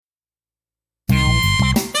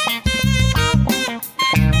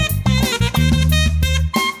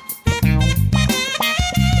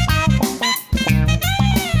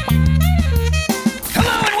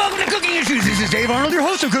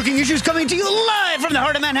Cooking Issues coming to you live from the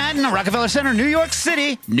heart of Manhattan, Rockefeller Center, New York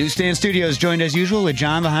City. Newsstand Studios, joined as usual with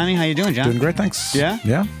John behind me. How you doing, John? Doing great, thanks. Yeah?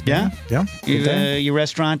 Yeah. Your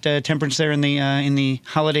restaurant, Temperance there in the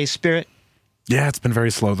holiday spirit? Yeah, it's been very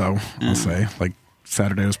slow, though, I'll say. Like,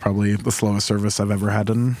 Saturday was probably the slowest service I've ever had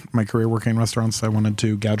in my career working in restaurants. I wanted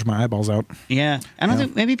to gouge my eyeballs out. Yeah. I don't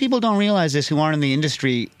think, maybe people don't realize this who aren't in the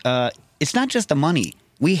industry. It's not just the money.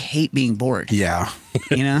 We hate being bored. Yeah.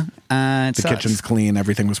 You know? The kitchen's clean.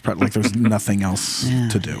 Everything was like there's nothing else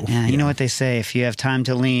to do. Yeah, you know what they say. If you have time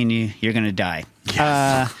to lean, you're going to die.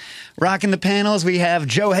 Yes. Rocking the panels, we have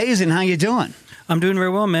Joe Hazen. How you doing? I'm doing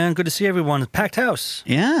very well, man. Good to see everyone. Packed house.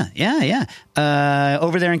 Yeah.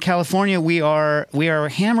 Over there in California, we are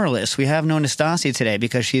hammerless. We have no Nastasia today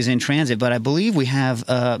because she's in transit, but I believe we have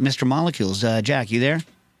Mr. Molecules. Jack, you there?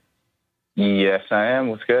 Yes, I am.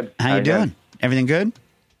 What's good? How you doing? Everything good?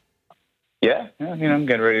 Yeah, I'm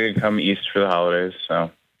getting ready to come east for the holidays, so...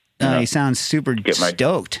 You sound super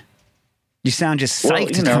stoked. You sound just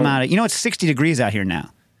psyched to come out. It's 60 degrees out here now.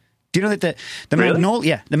 Do you know that the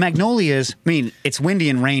Magnolia? The Magnolias. I mean, it's windy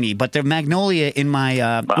and rainy, but the Magnolia in my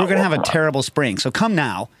we're going to have a terrible spring. So come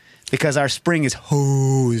now, because our spring is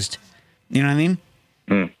hosed. You know what I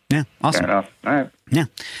mean? Yeah, awesome. Fair enough. All right.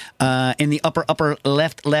 Yeah. In the upper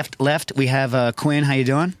left, we have Quinn. How you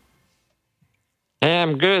doing? Hey,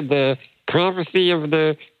 I'm good. The prophecy of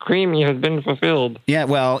the creamy has been fulfilled. Yeah,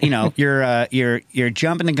 well, you're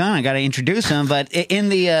jumping the gun. I got to introduce him. But in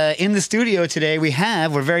the studio today, we're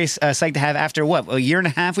very psyched to have, after a year and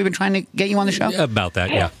a half, we've been trying to get you on the show. About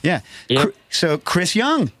that, yeah. Yeah. Yep. So Chris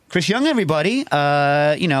Young, everybody.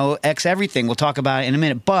 X everything. We'll talk about it in a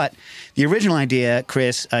minute. But the original idea,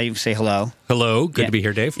 Chris, you say hello. Hello, good to be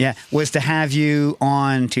here, Dave. Yeah, was to have you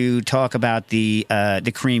on to talk about the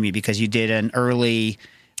creamy, because you did an early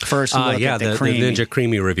first look at the creamy. The Ninja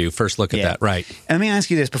Creamy review. First look at that, right. And let me ask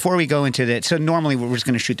you this before we go into that. So normally we're just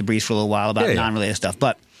going to shoot the breeze for a little while about non-related stuff,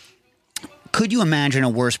 but could you imagine a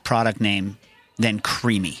worse product name than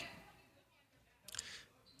Creamy?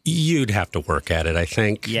 You'd have to work at it, I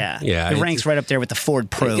think. Yeah. It ranks right up there with the Ford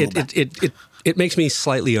Probe. It makes me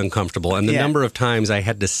slightly uncomfortable, and the number of times I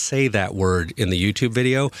had to say that word in the YouTube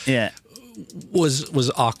video was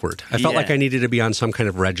awkward. I felt like I needed to be on some kind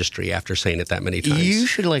of registry after saying it that many times. You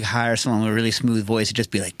should hire someone with a really smooth voice and just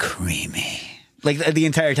be like, Creamy. Like the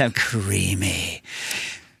entire time, Creamy.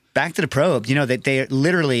 Back to the Probe, that they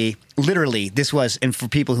literally, this was, and for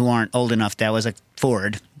people who aren't old enough, that was a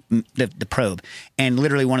Ford, the Probe. And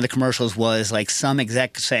literally one of the commercials was like some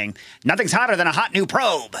exec saying, nothing's hotter than a hot new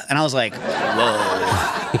Probe. And I was like, whoa.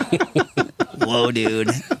 Whoa,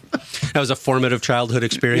 dude. That was a formative childhood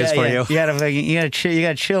experience for you? You got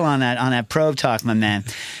to chill on that Probe talk, my man.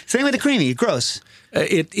 Same with the Creamy. Gross.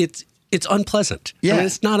 It's unpleasant. Yeah. I mean,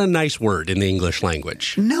 it's not a nice word in the English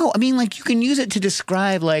language. No, I mean, you can use it to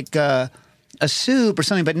describe a soup or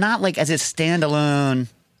something, but not as a standalone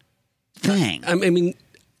thing. I mean,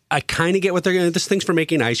 I kind of get what they're going to. This thing's for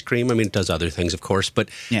making ice cream. I mean, it does other things, of course, but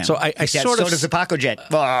so I sort of. So does the Paco Jet.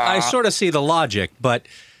 I sort of see the logic, but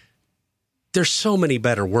there's so many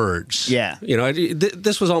better words. Yeah.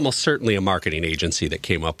 This was almost certainly a marketing agency that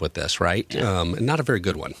came up with this, right? Yeah. Not a very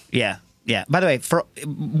good one. Yeah. Yeah. By the way, for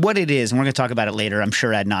what it is, and we're going to talk about it later, I'm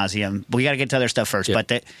sure ad nauseum, but we got to get to other stuff first. Yeah. But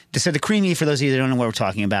the Creamy, for those of you that don't know what we're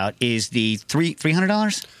talking about, is the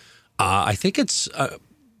 $300? I think it's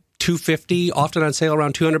 $250, often on sale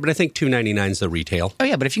around $200, but I think $299 is the retail. Oh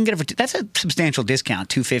yeah, but if you can get it that's a substantial discount.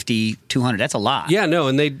 $250, $200, that's a lot. Yeah, no,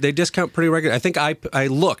 and they discount pretty regularly. I think I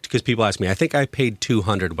looked because people asked me. I think I paid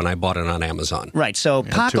 $200 when I bought it on Amazon. Right. So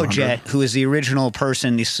Paco Jet, who is the original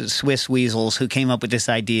person, these Swiss weasels who came up with this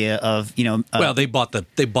idea of well, they bought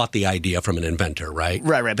the idea from an inventor, right?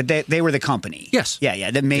 Right. But they were the company. Yes.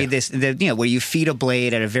 Yeah. That made this. Where you feed a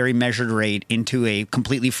blade at a very measured rate into a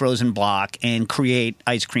completely frozen block and create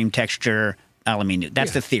ice cream texture aluminum.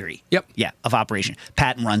 That's the theory. Yep. Yeah, of operation.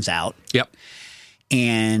 Patent runs out. Yep.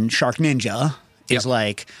 And Shark Ninja is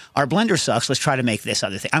like, our blender sucks. Let's try to make this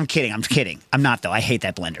other thing. I'm kidding. I'm not, though. I hate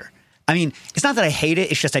that blender. I mean, it's not that I hate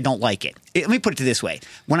it. It's just I don't like it. Let me put it this way.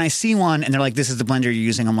 When I see one and they're like, this is the blender you're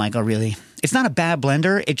using, I'm like, oh, really? It's not a bad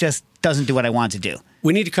blender. It just doesn't do what I want to do.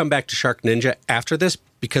 We need to come back to Shark Ninja after this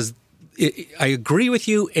because I agree with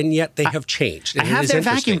you, and yet they have changed. I have their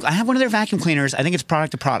vacuum. I have one of their vacuum cleaners. I think it's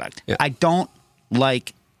product to product. Yeah. I don't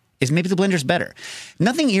like. Is maybe the blender's better.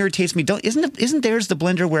 Nothing irritates me. Isn't theirs the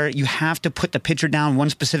blender where you have to put the pitcher down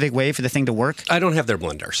one specific way for the thing to work? I don't have their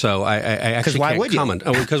blender, so I actually can't comment.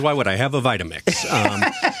 Because why would I have a Vitamix?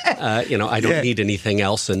 I don't need anything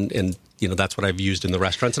else, and that's what I've used in the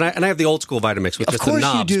restaurants. And I have the old school Vitamix with just the course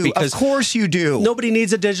knobs. you do. Because of course you do. Nobody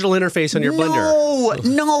needs a digital interface on your blender.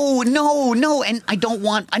 No. And I don't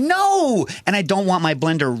want my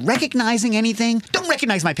blender recognizing anything. Don't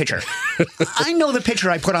recognize my picture. I know the picture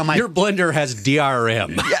I put on my... Your blender has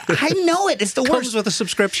DRM. Yeah, I know it. It's the worst. Comes with a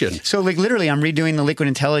subscription. So like literally I'm redoing the Liquid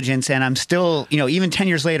Intelligence and I'm still, even 10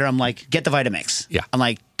 years later, I'm like, get the Vitamix. Yeah. I'm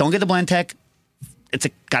like, don't get the Blendtec. It's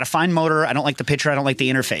got a fine motor. I don't like the picture. I don't like the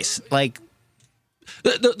interface. Like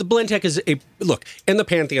the Blendtec is in the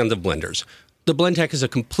pantheon of blenders. The Blendtec is a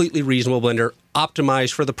completely reasonable blender,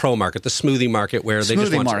 optimized for the pro market, the smoothie market, where they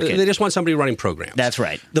just want somebody running programs. That's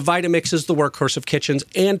right. The Vitamix is the workhorse of kitchens,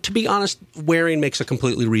 and to be honest, Waring makes a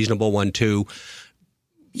completely reasonable one too.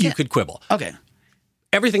 You could quibble. Okay.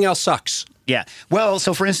 Everything else sucks. Yeah. Well,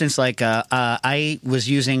 so for instance, like I was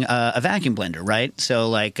using a vacuum blender, right? So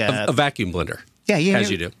like a vacuum blender. Yeah,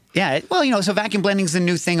 as you do. Yeah, well, so vacuum blending is the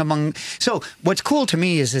new thing among. So what's cool to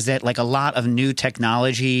me is that like a lot of new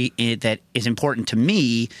technology that is important to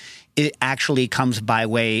me, it actually comes by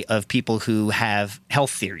way of people who have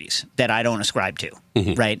health theories that I don't ascribe to.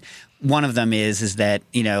 Mm-hmm. Right. One of them is that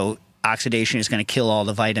oxidation is going to kill all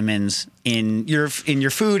the vitamins in your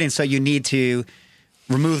food, and so you need to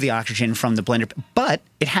remove the oxygen from the blender, but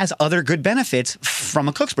it has other good benefits from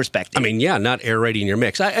a cook's perspective. I mean, not aerating your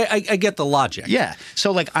mix. I get the logic. Yeah.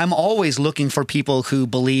 So, like, I'm always looking for people who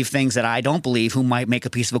believe things that I don't believe, who might make a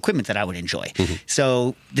piece of equipment that I would enjoy. Mm-hmm.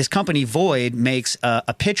 So, this company Void makes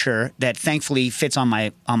a pitcher that thankfully fits on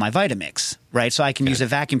my Vitamix. Right, so I can use a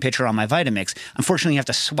vacuum pitcher on my Vitamix. Unfortunately, you have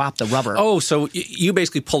to swap the rubber. Oh, so you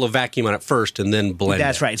basically pull a vacuum on it first and then blend it.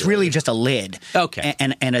 That's right. It's really just a lid. Okay.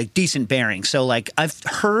 And a decent bearing. So, like, I've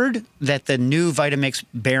heard that the new Vitamix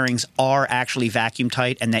bearings are actually vacuum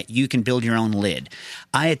tight and that you can build your own lid.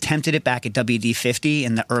 I attempted it back at WD-50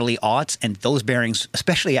 in the early aughts, and those bearings,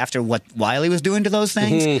 especially after what Wiley was doing to those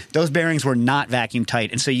things, those bearings were not vacuum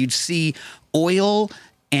tight. And so you'd see oil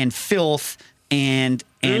and filth and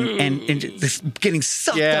just getting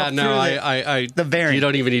sucked up through the bearing. You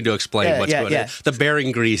don't even need to explain what's going on. The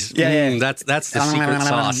bearing grease. That's the secret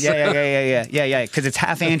sauce. Yeah. Because it's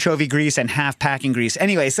half anchovy grease and half packing grease.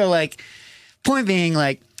 Anyway, so like, point being,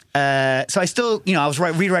 like, so I still, I was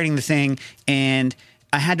rewriting the thing, and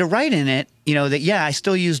I had to write in it, that, I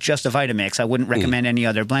still use just a Vitamix. I wouldn't recommend any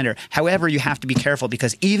other blender. However, you have to be careful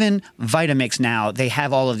because even Vitamix now, they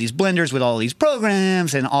have all of these blenders with all of these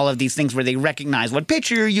programs and all of these things where they recognize what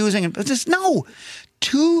pitcher you're using. And just,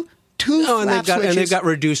 two and they've got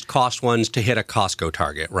reduced cost ones to hit a Costco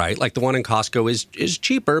target, right? Like the one in Costco is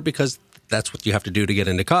cheaper because that's what you have to do to get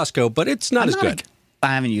into Costco, but it's not as good.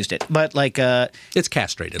 I haven't used it, but like it's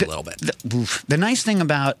castrated a little bit. The nice thing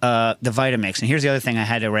about the Vitamix, and here's the other thing I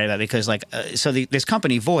had to write about because this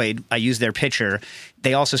company Void, I use their pitcher.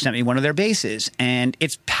 They also sent me one of their bases, and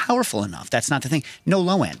it's powerful enough. That's not the thing. No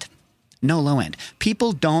low end.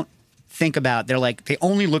 People don't think about. They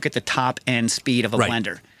only look at the top end speed of a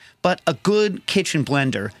blender, but a good kitchen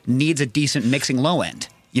blender needs a decent mixing low end.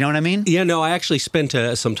 You know what I mean? Yeah, no, I actually spent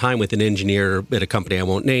some time with an engineer at a company I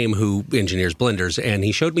won't name who engineers blenders, and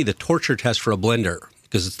he showed me the torture test for a blender,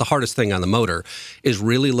 because it's the hardest thing on the motor, is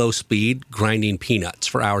really low speed grinding peanuts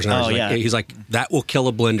for hours and hours. He's like, that will kill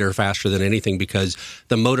a blender faster than anything because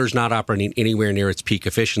the motor's not operating anywhere near its peak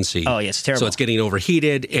efficiency. Oh, yeah, it's terrible. So it's getting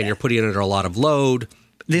overheated, and you're putting it under a lot of load.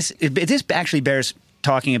 This actually bears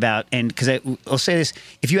talking about, and because I'll say this,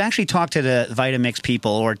 if you actually talk to the Vitamix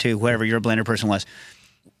people or to whoever your blender person was,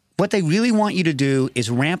 what they really want you to do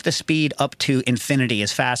is ramp the speed up to infinity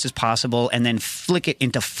as fast as possible and then flick it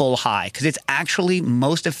into full high because it's actually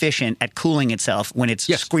most efficient at cooling itself when it's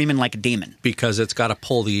screaming like a demon. Because it's got to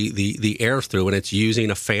pull the air through, and it's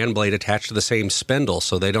using a fan blade attached to the same spindle,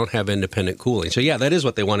 so they don't have independent cooling. So that is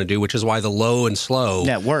what they want to do, which is why the low and slow.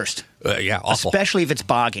 Yeah, worst. Awful. Especially if it's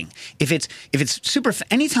bogging. If it's super,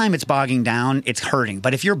 anytime it's bogging down, it's hurting.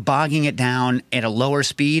 But if you're bogging it down at a lower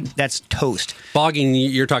speed, that's toast. Bogging,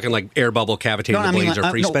 you're talking like air bubble cavitating the blades or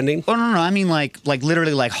pre-spending? No, I mean like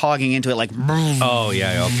literally like hogging into it like. Oh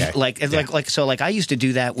yeah, okay. So I used to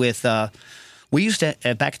do that with. We used to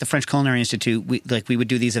back at the French Culinary Institute. We would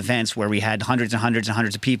do these events where we had hundreds and hundreds and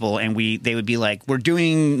hundreds of people, and they would be like, "We're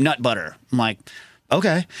doing nut butter." I'm like,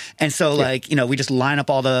 okay. And so we just line up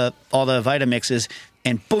all the Vitamixes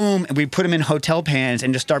and boom, and we put them in hotel pans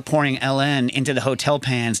and just start pouring LN into the hotel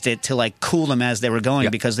pans to like cool them as they were going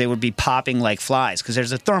because they would be popping like flies. Because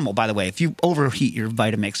there's a thermal, by the way. If you overheat your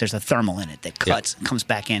Vitamix, there's a thermal in it that cuts and comes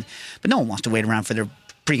back in. But no one wants to wait around for their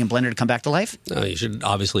freaking blender to come back to life. You should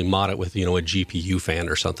obviously mod it with a GPU fan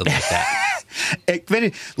or something like that.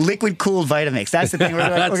 Liquid cooled Vitamix. That's the thing.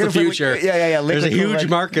 That's the future. Yeah. There's a huge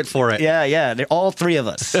market for it. Yeah. They're all three of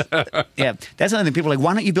us. Yeah. That's another thing. People are like,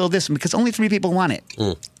 why don't you build this? Because only 3 people want it. You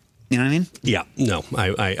know what I mean? Yeah. No,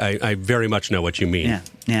 I very much know what you mean.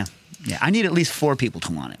 Yeah. I need at least 4 people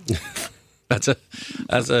to want it. That's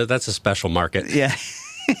a special market. Yeah.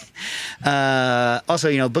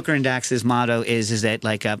 Also, Booker and Dax's motto is that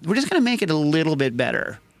like we're just going to make it a little bit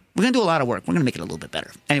better. We're going to do a lot of work. We're going to make it a little bit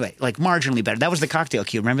better. Anyway, like marginally better. That was the cocktail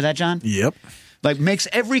cue. Remember that, John? Yep. Like makes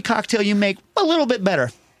every cocktail you make a little bit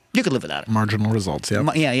better. You could live without it. Marginal results,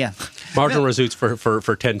 yep. Yeah. Marginal results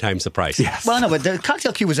for 10 times the price. Yes. Well, no, but the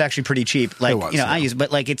cocktail cue was actually pretty cheap. Like, It was, I use,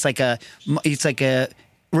 but like it's like a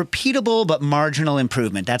repeatable but marginal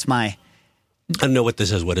improvement. That's my. I don't know what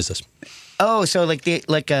this is. What is this? Oh, so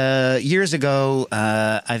years ago,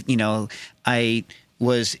 it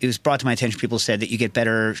was brought to my attention. People said that you get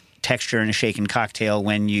better texture in a shaken cocktail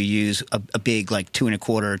when you use a big, like 2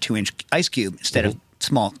 1/4 or 2 inch ice cube instead of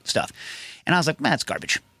small stuff. And I was like, man, that's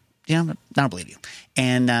garbage. I don't believe you.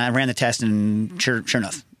 And I ran the test, and sure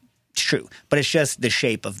enough, it's true. But it's just the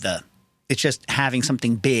shape of it's just having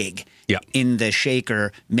something big in the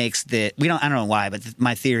shaker makes I don't know why, but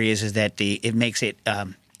my theory is that it makes it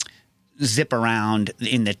zip around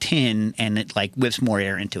in the tin, and it like whips more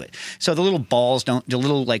air into it. So the little balls the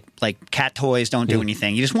little like cat toys don't do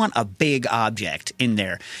anything. You just want a big object in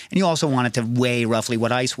there. And you also want it to weigh roughly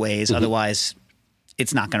what ice weighs. Otherwise,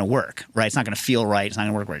 it's not going to work, right? It's not going to feel right. It's not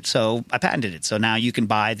going to work right. So I patented it. So now you can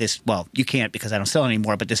buy this. Well, you can't because I don't sell it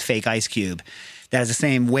anymore, but this fake ice cube that has the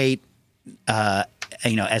same weight,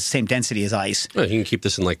 as same density as ice. Well, you can keep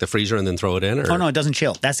this in like the freezer and then throw it in? Or? Oh, no, it doesn't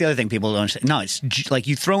chill. That's the other thing people don't understand. No, it's like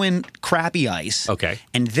you throw in crappy ice. Okay.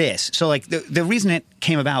 And this. So like the reason it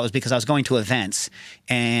came about was because I was going to events,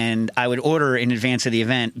 and I would order in advance of the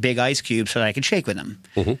event big ice cubes so that I could shake with them.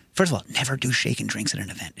 First of all, never do shaken drinks at an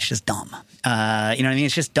event. It's just dumb. You know what I mean?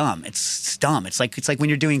 It's just dumb. It's dumb. It's like when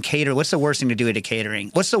you're doing catering. What's the worst thing to do at a catering?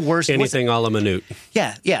 What's the worst? Anything a la minute.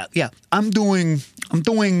 Yeah. I'm doing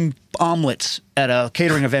omelets at a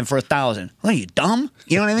catering event for 1,000. What are you, dumb?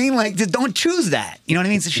 You know what I mean? Like, just don't choose that. You know what I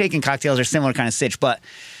mean? So shaken cocktails are similar kind of sitch. But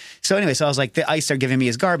so anyway, so I was like, the ice they're giving me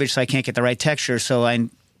is garbage, so I can't get the right texture. So I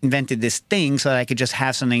invented this thing so that I could just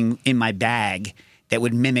have something in my bag that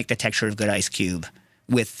would mimic the texture of good ice cube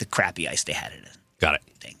with the crappy ice they had in it. Got it.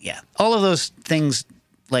 Yeah. All of those things,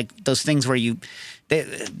 like those things where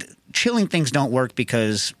chilling things don't work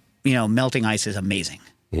because, melting ice is amazing.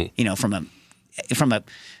 From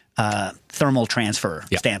a thermal transfer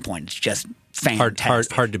standpoint, it's just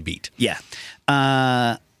fantastic. Hard to beat. Yeah.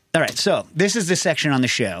 All right. So this is the section on the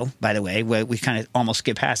show, by the way, where we kind of almost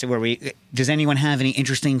skip past it. Does anyone have any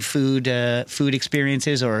interesting food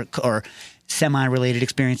experiences or semi-related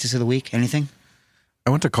experiences of the week? Anything? I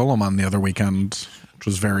went to Koloman the other weekend, which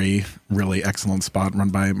was really excellent spot run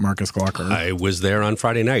by Marcus Glocker. I was there on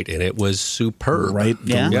Friday night, and it was superb. Right?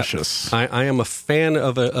 Yeah. Delicious. I am a fan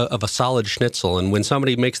of a solid schnitzel, and when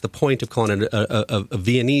somebody makes the point of calling it a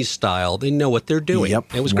Viennese style, they know what they're doing.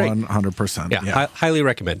 Yep. It was great. 100%. Yeah. Highly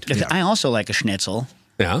recommend. I also like a schnitzel.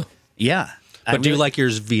 Yeah. Yeah. But do you like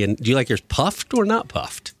yours puffed or not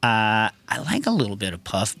puffed? I like a little bit of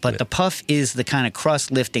puff, but the puff is the kind of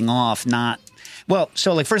crust lifting off, not. Well,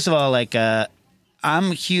 so like first of all, like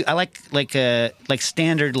I'm huge. I like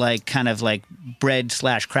standard like kind of like bread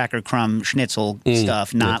 / cracker crumb schnitzel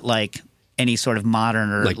stuff, not like any sort of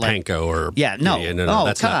modern or like panko or no. Oh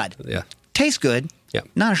that's God, tastes good. Yeah,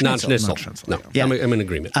 not a schnitzel. Non-schnitzel. No, yeah. I'm in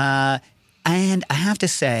agreement. And I have to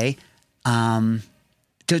say,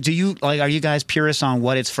 do you like? Are you guys purists on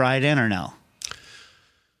what it's fried in or no?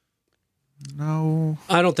 No,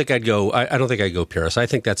 I don't think I'd go. I don't think I'd go purist. I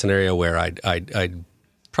think that's an area where I'd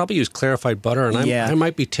probably use clarified butter, and I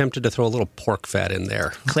might be tempted to throw a little pork fat in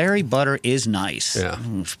there. Clary butter is nice. Yeah,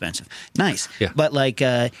 expensive. Nice. Yeah, but like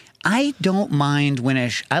I don't mind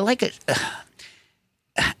when I like it.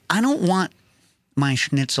 I don't want my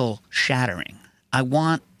schnitzel shattering. I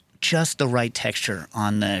want just the right texture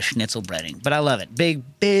on the schnitzel breading. But I love it.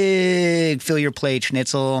 Big, fill your plate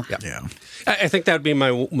schnitzel. Yeah. I think that would be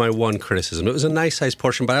my one criticism. It was a nice sized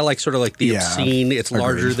portion, but I like sort of like the obscene. It's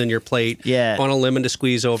larger than your plate. Yeah. On a lemon to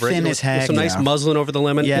squeeze over Thin it. as heck. Some nice muslin over the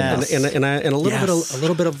lemon. Yeah. And a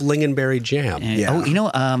little bit of lingonberry jam.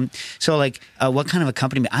 And, so like what kind of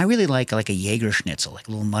accompaniment? I really like a Jaeger schnitzel, like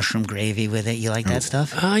a little mushroom gravy with it. You like that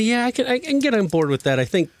stuff? Yeah, I can get on board with that. I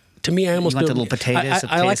think To me, I almost want the little potatoes.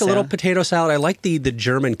 I like a little potato salad. I like the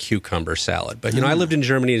German cucumber salad. But, I lived in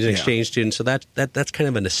Germany as an exchange student, so that's kind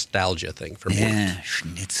of a nostalgia thing for me. Yeah,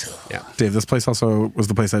 schnitzel. Yeah. Dave, this place also was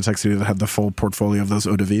the place I texted you that had the full portfolio of those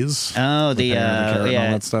eau de vies. Oh, the carrot and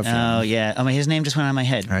all that stuff. Oh, yeah. I mean, his name just went out of my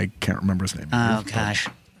head. I can't remember his name. Oh, gosh.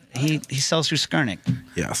 He sells through Skurnik.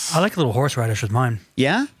 Yes. I like a little horseradish with mine.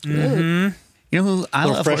 Yeah? Mm-hmm. You know who I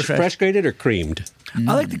love? Fresh grated or creamed?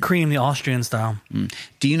 I like the cream, the Austrian style.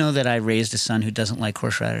 Do you know that I raised a son who doesn't like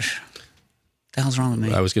horseradish? What the hell's wrong with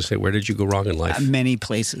me? I was going to say, where did you go wrong in life? Many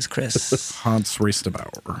places, Chris. Hans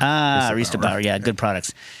Riesterbauer. Riesterbauer. Yeah, good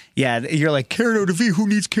products. Yeah, you're like, carrot eau de vie. Who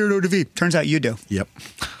needs carrot eau de vie? Turns out you do. Yep.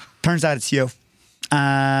 Turns out it's you.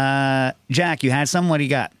 Jack, you had some? What do you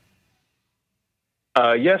got?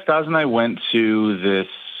 Yes, Daz and I went to this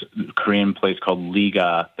Korean place called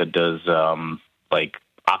Liga that does like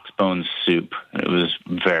oxbone soup. It was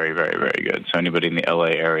very, very, very good. So anybody in the LA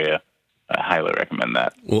area, I highly recommend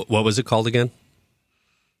that. What was it called again?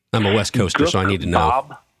 I'm a West Coaster, so I need to know.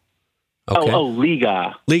 Bob. Okay.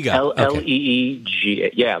 Liga. Liga.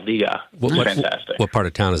 Leega. Yeah, Liga. Fantastic. What part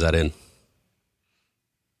of town is that in?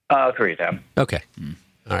 Koreatown. Okay.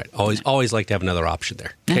 All right. Always like to have another option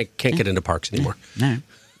there. Can't get into parks anymore. No.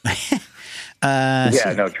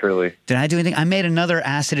 No, truly. Did I do anything? I made another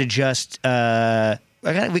acid adjust. We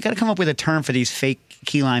got to come up with a term for these fake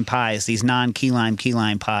key lime pies, these non-key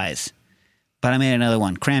lime pies. But I made another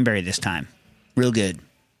one, cranberry this time. Real good.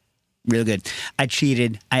 I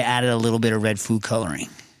cheated. I added a little bit of red food coloring.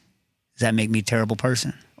 Does that make me a terrible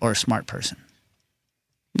person or a smart person?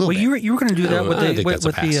 Well, you were going to do that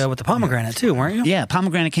with the pomegranate too, weren't you? Yeah,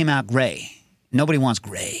 pomegranate came out gray. Nobody wants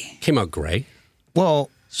gray. Came out gray? Well,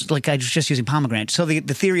 like I was just using pomegranate. So the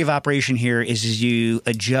theory of operation here is you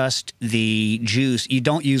adjust the juice. You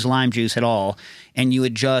don't use lime juice at all, and you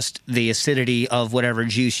adjust the acidity of whatever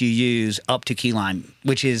juice you use up to key lime,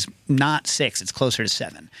 which is not 6. It's closer to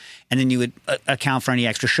 7. And then you would account for any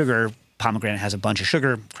extra sugar. Pomegranate has a bunch of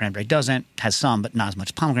sugar. Cranberry doesn't. Has some, but not as much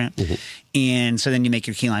as pomegranate. Mm-hmm. And so then you make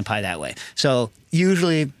your key lime pie that way. So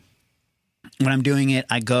usually when I'm doing it,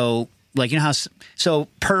 I go like, you know how – so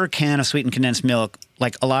per can of sweetened condensed milk,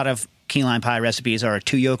 like a lot of key lime pie recipes are a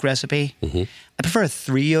 2-yolk recipe. Mm-hmm. I prefer a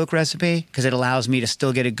 3-yolk recipe because it allows me to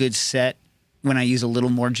still get a good set when I use a little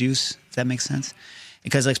more juice, if that makes sense.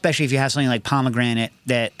 Because like, especially if you have something like pomegranate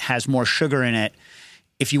that has more sugar in it,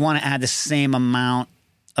 if you want to add the same amount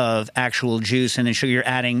of actual juice and then sugar, you're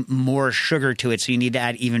adding more sugar to it, so you need to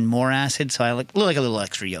add even more acid. So I like a little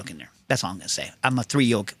extra yolk in there. That's all I'm going to say. I'm a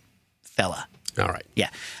 3-yolk fella. All right. Yeah.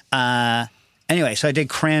 Anyway, so I did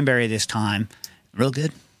cranberry this time. Real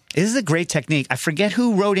good. This is a great technique. I forget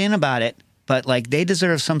who wrote in about it, but like they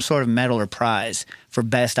deserve some sort of medal or prize for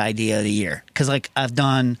best idea of the year. Because like I've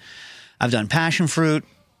done passion fruit,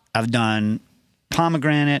 I've done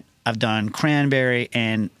pomegranate, I've done cranberry,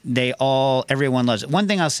 and everyone loves it. One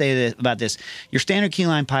thing I'll say about this, your standard key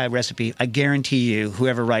lime pie recipe, I guarantee you,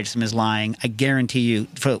 whoever writes them is lying. I guarantee you,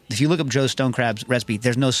 if you look up Joe Stonecrab's recipe,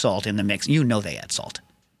 there's no salt in the mix. You know they add salt.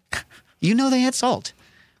 You know they add salt.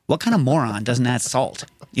 What kind of moron doesn't add salt?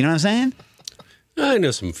 You know what I'm saying? I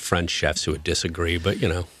know some French chefs who would disagree, but you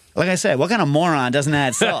know. Like I said, what kind of moron doesn't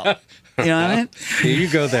add salt? You know what I mean? Here you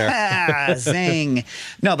go there. Zing.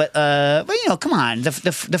 No, but you know, come on.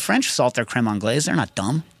 The French salt their creme anglaise. They're not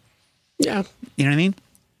dumb. Yeah. You know what I mean?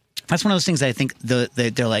 That's one of those things that I think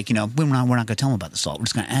they're like, you know, we're not going to tell them about the salt. We're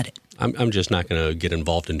just going to add it. I'm just not going to get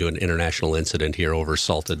involved and do an international incident here over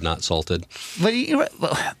salted, not salted. But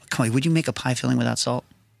come on, would you make a pie filling without salt?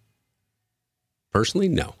 Personally,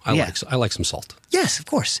 no. I like some salt. Yes, of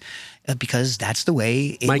course, because that's the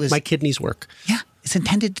way my kidneys work. Yeah, it's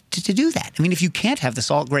intended to do that. I mean, if you can't have the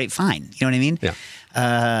salt, great, fine. You know what I mean?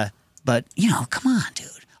 Yeah. But you know, come on, dude.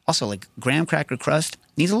 Also, like graham cracker crust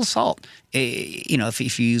needs a little salt. You know, if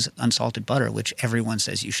you use unsalted butter, which everyone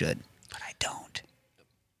says you should, but I don't.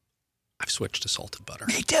 I've switched to salted butter.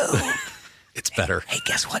 Me too. It's better. Hey,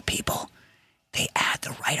 guess what, people? They add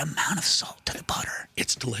the right amount of salt to the butter.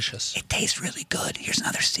 It's delicious. It tastes really good. Here's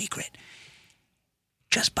another secret.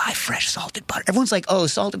 Just buy fresh salted butter. Everyone's like, oh,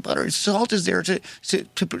 salted butter. Salt is there to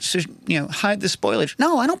you know, hide the spoilage.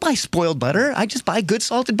 No, I don't buy spoiled butter. I just buy good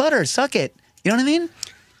salted butter. Suck it. You know what I mean?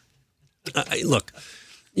 Look,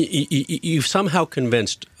 you've somehow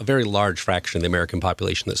convinced a very large fraction of the American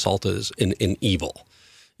population that salt is an evil.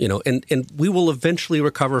 You know, and we will eventually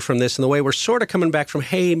recover from this in the way we're sort of coming back from,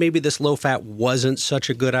 hey, maybe this low fat wasn't such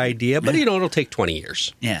a good idea, but, you know, it'll take 20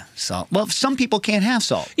 years. Yeah, salt. Well, some people can't have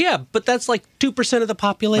salt. Yeah, but that's like 2% of the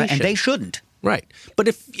population. Right, and they shouldn't. Right. But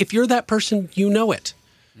if you're that person, you know it.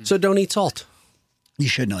 So don't eat salt. You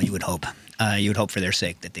should know. You would hope. You would hope for their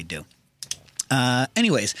sake that they do.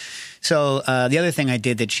 Anyways, so the other thing I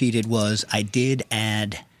did that cheated was I did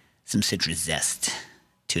add some citrus zest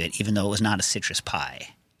to it, even though it was not a citrus pie.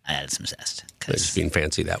 I added some zest. It's being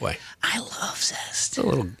fancy that way. I love zest. A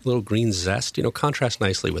little green zest, contrasts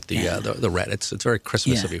nicely with the red. It's very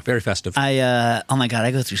Christmas of you, very festive. Oh my God,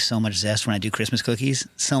 I go through so much zest when I do Christmas cookies.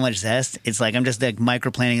 So much zest. It's like I'm just like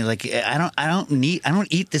microplanning. Like I don't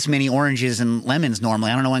eat this many oranges and lemons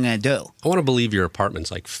normally. I don't know what I'm going to do. I want to believe your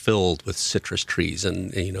apartment's like filled with citrus trees,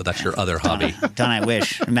 and that's your other hobby. Don't I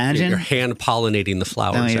wish? Imagine you're hand pollinating the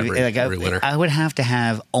flowers every winter. I would have to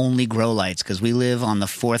have only grow lights because we live on the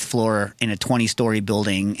 4th floor in a 20-story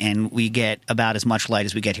building, and we get about as much light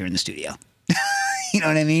as we get here in the studio. You know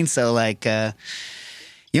what I mean? So, like, you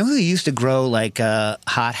know who used to grow, like,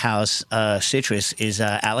 hothouse citrus is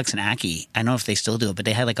Alex and Aki. I don't know if they still do it, but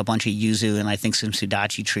they had, like, a bunch of yuzu and I think some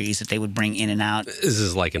sudachi trees that they would bring in and out. This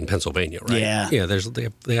is like in Pennsylvania, right? Yeah. Yeah,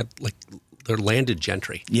 they had, like, they're landed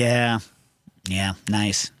gentry. Yeah. Yeah,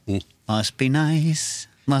 nice. Must be nice.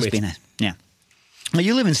 Must be nice. Yeah. Well,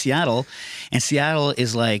 you live in Seattle, and Seattle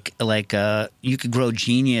is like you could grow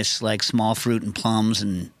genius like small fruit and plums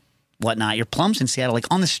and whatnot. Your plums in Seattle, like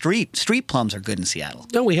on the street plums are good in Seattle.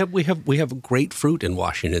 No, we have great fruit in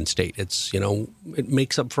Washington State. It's it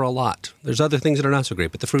makes up for a lot. There's other things that are not so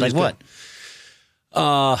great, but the fruit is good. Like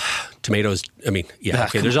what? Tomatoes. I mean, yeah.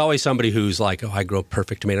 Okay. There's always somebody who's like, "Oh, I grow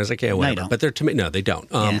perfect tomatoes." Like, yeah, whatever. No, but they're no, they don't.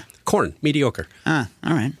 Corn, mediocre. All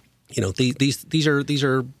right. These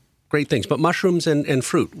are great things, but mushrooms and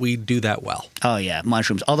fruit, we do that well. Oh yeah,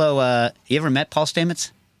 mushrooms. Although, you ever met Paul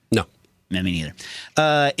Stamets? No, me neither.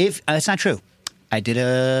 If it's not true, I did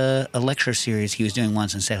a lecture series he was doing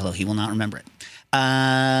once and said hello. He will not remember it.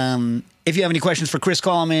 If you have any questions for Chris,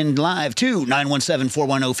 call him in live to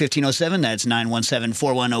 917-410-1507. That's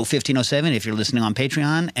 917-410-1507 if you're listening on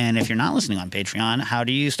Patreon. And if you're not listening on Patreon, how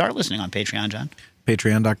do you start listening on Patreon, John?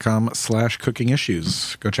 Patreon.com/cooking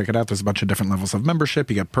issues. Go check it out. There's a bunch of different levels of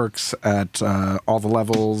membership. You get perks at all the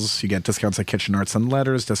levels. You get discounts at Kitchen Arts and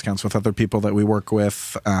Letters, discounts with other people that we work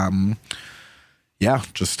with.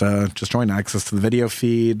 Just join. Access to the video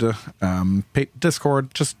feed,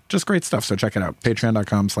 Discord, just great stuff. So check it out.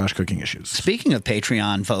 Patreon.com/cooking issues. Speaking of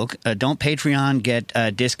Patreon, folk, don't Patreon get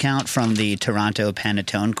a discount from the Toronto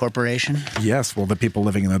Panettone Corporation? Yes. Well, the people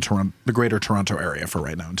living in the greater Toronto area for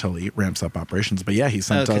right now until he ramps up operations. But yeah, he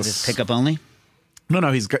sent us. It's pickup only?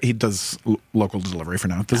 No, he does local delivery for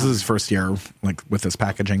now. This is his first year, like with his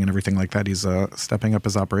packaging and everything like that. He's stepping up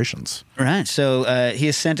his operations. Right. So he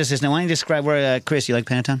has sent us this. Now, why don't you describe where Chris? You like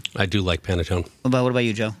Panettone? I do like Panettone. What about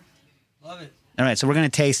you, Joe? Love it. All right. So we're going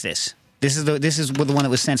to taste this. This is the one that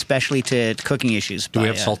was sent specially to Cooking Issues. Do we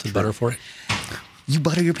have salted butter for it? You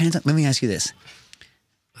butter your panettone? Let me ask you this.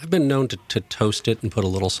 I've been known to toast it and put a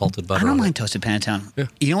little salted butter on it. I don't mind toasted panettone. Yeah.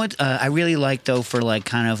 You know what I really like, though, for like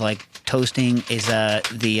kind of like toasting is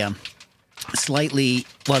the slightly,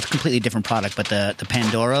 well, it's a completely different product, but the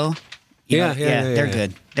Pandoro. Yeah, they're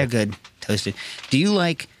good. They're good toasted. Do you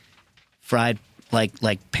like fried, like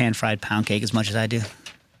pan-fried pound cake as much as I do?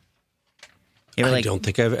 I don't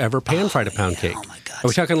think I've ever pan-fried a pound cake. Oh, my God.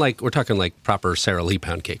 We're talking like proper Sara Lee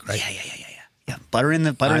pound cake, right? Yeah, butter in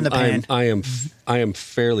the pan. I am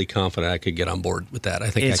fairly confident I could get on board with that. I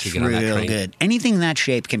think I could get on that train. It's real good. Anything that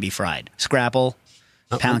shape can be fried. Scrapple,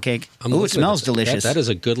 pound cake. Ooh, it smells delicious. That is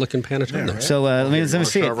a good looking panettone. Yeah, right? So let me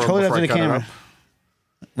see it. Hold it up to the camera.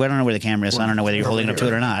 Well, I don't know where the camera is, so I don't know whether you're holding it up to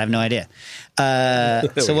it or not. I have no idea.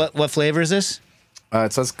 So what flavor is this?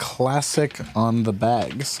 It says classic on the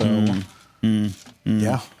bag. So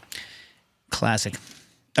yeah, classic.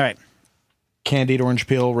 All right. Candied orange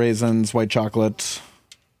peel, raisins, white chocolate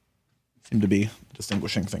seem to be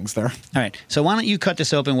distinguishing things there. All right. So why don't you cut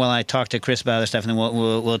this open while I talk to Chris about other stuff, and then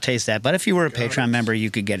we'll taste that. But if you were a Patreon member,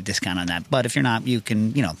 you could get a discount on that. But if you're not, you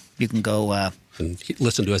can go and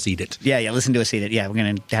listen to us eat it. Yeah, listen to us eat it. Yeah, we're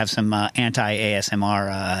going to have some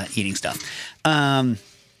anti-ASMR eating stuff.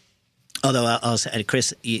 Although I'll say,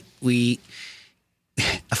 Chris,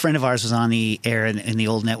 a friend of ours was on the air in the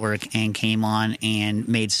old network and came on and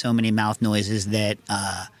made so many mouth noises that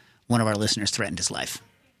one of our listeners threatened his life.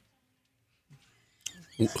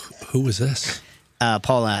 Who was this?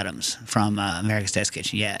 Paul Adams from America's Test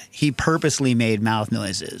Kitchen. Yeah, he purposely made mouth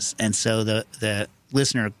noises, and so the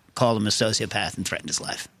listener called him a sociopath and threatened his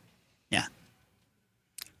life. Yeah.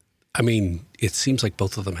 I mean, it seems like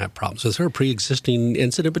both of them have problems. Is there a pre-existing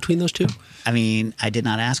incident between those two? I mean, I did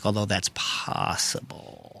not ask, although that's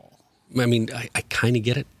possible. I mean, I kind of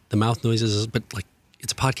get it. The mouth noises, but like,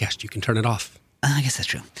 it's a podcast. You can turn it off. I guess that's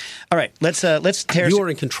true. All right, let's tear. You are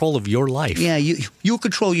in control of your life. Yeah, you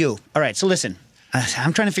control you. All right, so listen.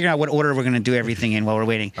 I'm trying to figure out what order we're going to do everything in while we're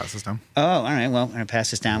waiting. Pass this down. Oh, all right. Well, I'm going to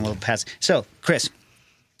pass this down. We'll pass. So, Chris,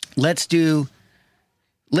 let's do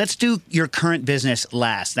your current business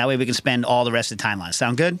last. That way we can spend all the rest of the time on it.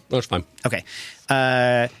 Sound good? That's fine. Okay.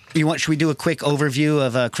 Should we do a quick overview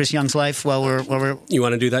of Chris Young's life while we're? You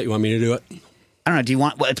want to do that? You want me to do it? I don't know. Do you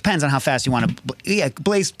want? Well, it depends on how fast you want to. Yeah,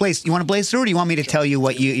 Blaze. You want to blaze through, or do you want me to tell you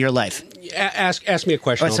what your life? Ask me a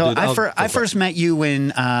question. Right, so I first met you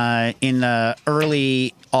when in the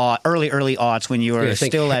early aughts when you were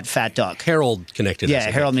still at Fat Duck. Harold connected. Yeah,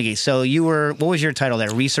 Harold McGee. So you were. What was your title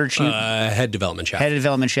there? Research. Head development chef. Head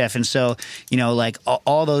development chef, and so like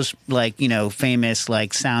all those famous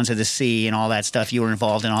Sounds of the Sea and all that stuff. You were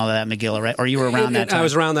involved in all of that, McGill, right? Or you were around that time? I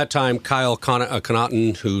was around that time. Kyle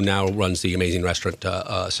Connaughton, who now runs the amazing restaurant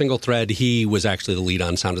Single Thread, he was actually the lead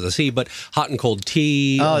on Sound of the Sea. But Hot and Cold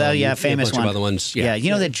Tea. Oh, famous a bunch one. Of other ones. Yeah.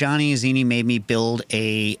 You know that Johnny Azzini made me build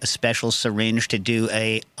a special syringe to do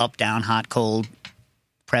a up, down, hot, cold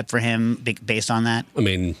prep for him based on that? I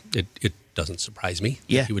mean, it doesn't surprise me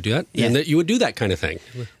that you would do that. Yeah. And that you would do that kind of thing.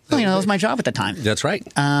 Well, that was my job at the time. That's right.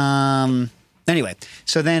 Anyway,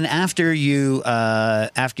 so then after you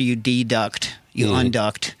deduct,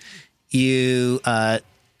 unduct, I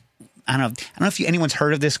don't know if anyone's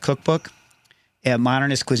heard of this cookbook,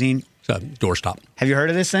 Modernist Cuisine. Doorstop. Have you heard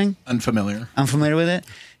of this thing? Unfamiliar. Unfamiliar with it?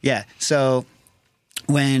 Yeah. So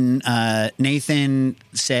when Nathan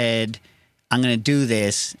said, "I'm going to do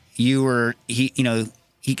this," I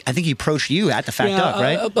think he approached you at the Fat Duck,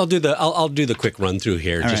 right? I'll do the quick run through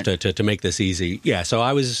here All just right. to make this easy. Yeah. So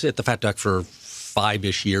I was at the Fat Duck for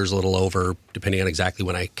 5-ish years, a little over, depending on exactly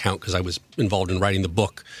when I count, because I was involved in writing the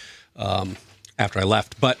book after I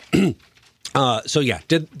left. But did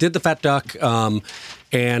the Fat Duck.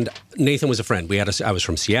 And Nathan was a friend. I was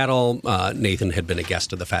from Seattle. Nathan had been a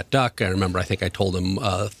guest of the Fat Duck. I remember, I think I told him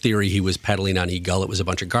a theory he was peddling on eGullet was a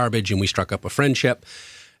bunch of garbage, and we struck up a friendship.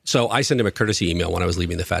 So I sent him a courtesy email when I was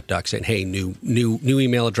leaving the Fat Duck saying, hey, new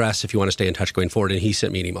email address if you want to stay in touch going forward. And he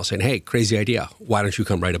sent me an email saying, hey, crazy idea. Why don't you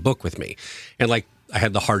come write a book with me? And I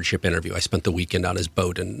had the hardship interview. I spent the weekend on his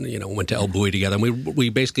boat and, went to El Buoy together. And we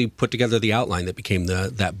basically put together the outline that became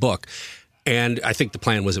that book. And I think the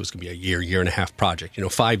plan was it was going to be a year and a half project.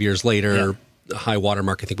 5 years later, high water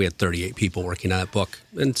mark, I think we had 38 people working on that book.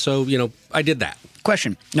 And so, I did that.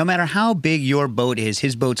 Question. No matter how big your boat is,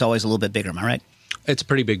 his boat's always a little bit bigger. Am I right? It's a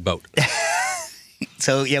pretty big boat.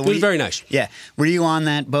 So, yeah. It was very nice. Yeah. Were you on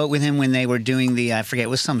that boat with him when they were doing I forget, it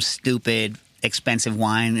was some stupid, expensive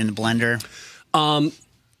wine in the blender?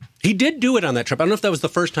 He did do it on that trip. I don't know if that was the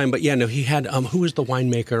first time, but he had, who was the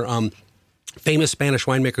winemaker? Famous Spanish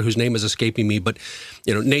winemaker whose name is escaping me, but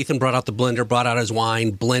Nathan brought out the blender, brought out his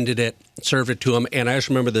wine, blended it, served it to him, and I just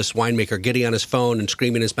remember this winemaker getting on his phone and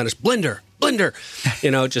screaming in Spanish, "Blender, blender!"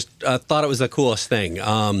 Just thought it was the coolest thing.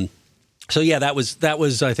 That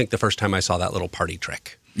was I think the first time I saw that little party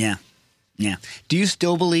trick. Yeah, yeah. Do you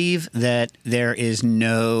still believe that there is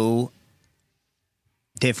no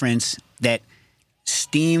difference that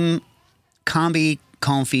steam combi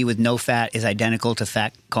confit with no fat is identical to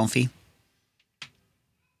fat confit?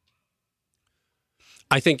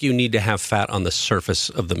 I think you need to have fat on the surface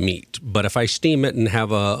of the meat. But if I steam it and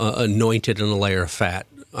have anointed in a layer of fat,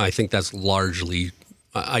 I think that's largely,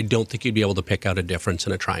 I don't think you'd be able to pick out a difference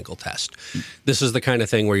in a triangle test. This is the kind of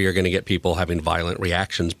thing where you're going to get people having violent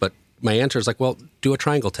reactions. But my answer is do a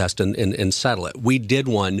triangle test and settle it. We did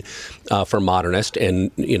one for Modernist,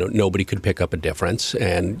 and nobody could pick up a difference.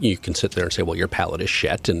 And you can sit there and say, well, your palate is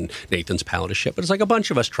shit, and Nathan's palate is shit. But it's a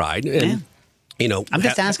bunch of us tried. And, I'm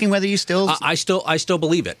just asking whether you still... I still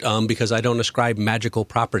believe it because I don't ascribe magical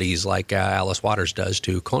properties like Alice Waters does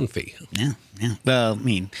to confit. Yeah. Well, I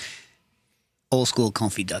mean, old school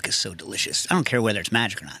confit duck is so delicious. I don't care whether it's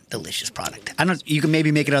magic or not. Delicious product. You can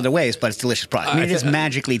maybe make it other ways, but it's delicious product. It is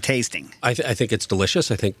magically tasting. I think it's delicious.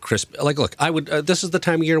 I think crisp. Look, I would. This is the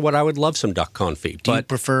time of year when I would love some duck confit. Do you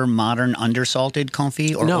prefer modern undersalted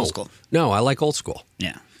confit or old school? No, I like old school.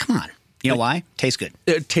 Yeah. Come on. You know why? Tastes good.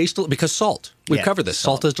 It tastes because salt. We've covered this.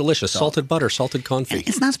 Salt is delicious. Salted butter, salted confit. And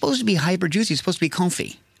it's not supposed to be hyper juicy. It's supposed to be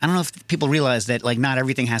confit. I don't know if people realize that not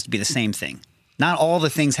everything has to be the same thing. Not all the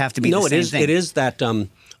things have to be the same thing. No, it is that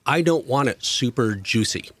I don't want it super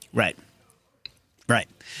juicy. Right.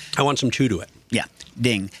 I want some chew to it. Yeah.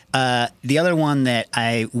 Ding. The other one that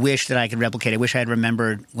I wish that I could replicate, I wish I had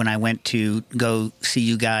remembered when I went to go see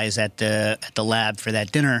you guys at the lab for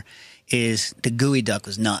that dinner, is the gooey duck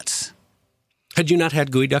was nuts. Had you not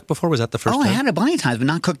had gooey duck before? Was that the first time? I had it a bunch of times, but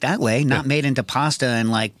not cooked that way. Not made into pasta and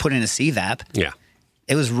put in a CVAP. Yeah.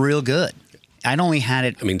 It was real good. I'd only had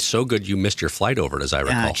it. I mean, so good you missed your flight over it, as I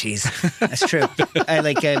recall. Ah, jeez, that's true.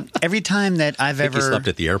 Every time that I've ever you slept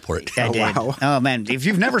at the airport. I did. Wow. Oh man, if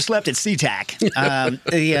you've never slept at SeaTac,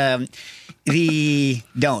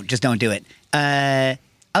 don't do it. I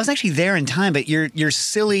was actually there in time, but your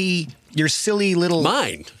silly little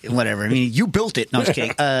mind, whatever. I mean, you built it. No, I'm just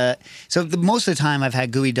kidding. So most of the time, I've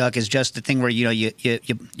had gooey duck is just the thing where you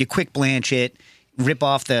quick blanch it, rip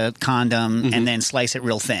off the condom, and then slice it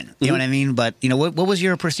real thin. You know what I mean? But what was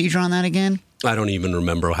your procedure on that again? I don't even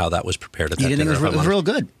remember how that was prepared at that. You didn't think it was real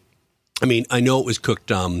good? I mean, I know it was cooked.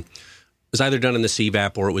 It was either done in the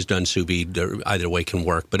CVAP or it was done sous vide. Either way can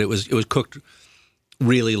work, but it was cooked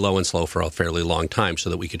really low and slow for a fairly long time so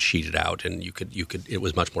that we could sheet it out and you could it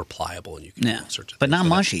was much more pliable and you could do all sorts of but not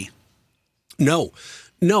mushy. No,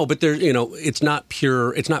 but there it's not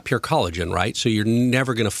pure collagen, right? So you're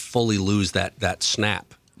never going to fully lose that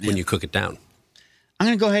snap when you cook it down. I'm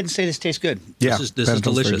going to go ahead and say this tastes good. Yeah, this is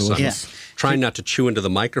delicious. Yeah. Trying not to chew into the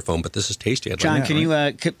microphone, but this is tasty. John, can you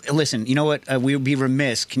listen? You know what? We would be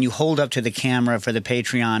remiss. Can you hold up to the camera for the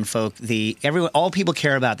Patreon folk? All people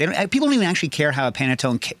care about. People don't even actually care how a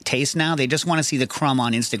panettone tastes now. They just want to see the crumb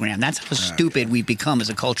on Instagram. That's how stupid we've become as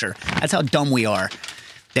a culture. That's how dumb we are.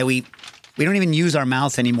 That we don't even use our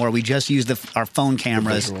mouth anymore. We just use our phone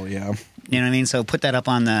cameras. The visual, yeah. You know what I mean? So put that up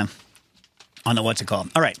on the what's it called?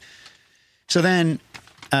 All right. So then.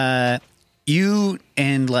 You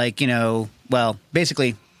and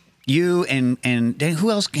basically you and who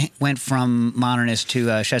else went from Modernist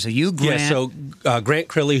to chef? So you, Grant. Yeah, so Grant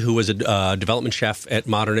Crilly, who was a development chef at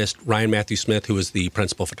Modernist, Ryan Matthew Smith, who was the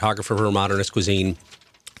principal photographer for Modernist Cuisine.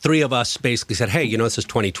 Three of us basically said, hey, this is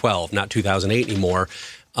 2012, not 2008 anymore.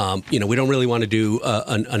 We don't really want to do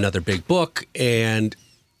another big book. And,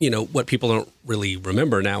 what people don't really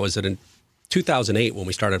remember now is that in 2008, when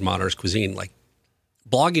we started Modernist Cuisine,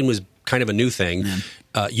 blogging was kind of a new thing.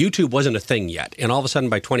 YouTube wasn't a thing yet. And all of a sudden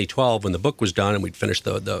by 2012, when the book was done and we'd finished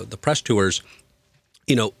the press tours,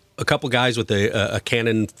 a couple guys with a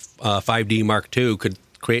Canon 5D Mark II could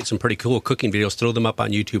create some pretty cool cooking videos, throw them up on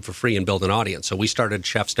YouTube for free and build an audience. So we started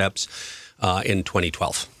Chef Steps in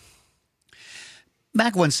 2012.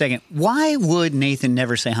 Back 1 second. Why would Nathan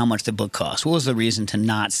never say how much the book costs? What was the reason to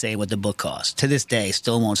not say what the book costs? To this day,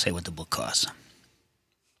 still won't say what the book costs.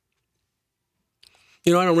 I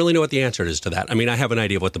don't really know what the answer is to that. I mean, I have an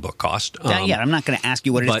idea of what the book cost. I'm not going to ask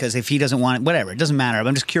you what it is because if he doesn't want it, whatever, it doesn't matter.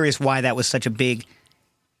 I'm just curious why that was such a big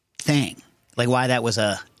thing, why that was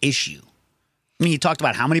a issue. I mean, you talked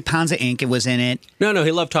about how many pounds of ink it was in it. No,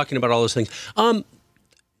 he loved talking about all those things.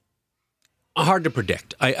 Hard to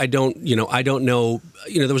predict. I don't know.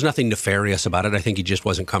 There was nothing nefarious about it. I think he just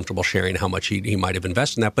wasn't comfortable sharing how much he might have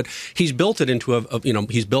invested in that. But he's built it into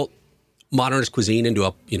he's built Modernist Cuisine into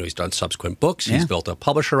he's done subsequent books. Yeah. He's built a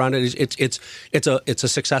publisher around it. It's a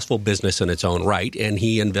successful business in its own right, and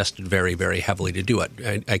he invested very, very heavily to do it.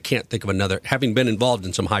 I can't think of another. Having been involved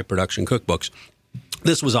in some high production cookbooks,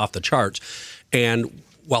 this was off the charts. And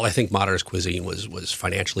while I think Modernist Cuisine was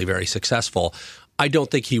financially very successful, I don't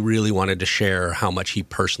think he really wanted to share how much he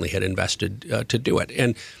personally had invested to do it.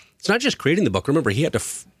 And it's not just creating the book. Remember, he had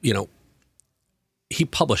to he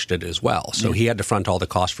published it as well. So he had to front all the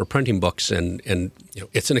costs for printing books, and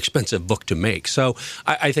it's an expensive book to make. So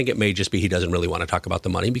I think it may just be he doesn't really want to talk about the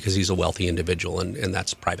money because he's a wealthy individual, and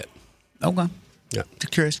that's private. Okay. Yeah.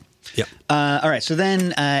 Just curious. Yeah. All right. So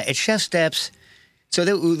then at Chef Steps, so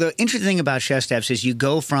the interesting thing about Chef Steps is you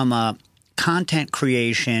go from content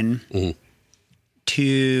creation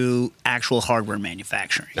to actual hardware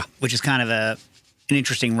manufacturing, which is kind of an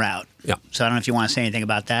interesting route. Yeah. So I don't know if you want to say anything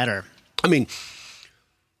about that or. I mean,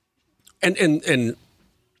 And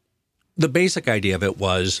the basic idea of it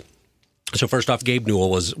was, so first off, Gabe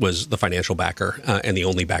Newell was the financial backer and the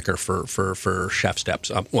only backer for Chef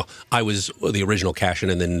Steps. I was the original cash-in,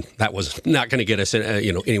 and then that was not going to get us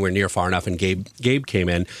anywhere near far enough, and Gabe came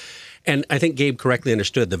in. And I think Gabe correctly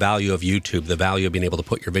understood the value of YouTube, the value of being able to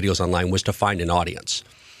put your videos online was to find an audience.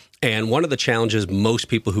 And one of the challenges most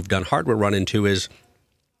people who've done hardware run into is,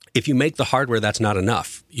 if you make the hardware, that's not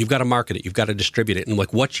enough. You've got to market it. You've got to distribute it. And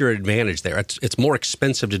what's your advantage there? It's more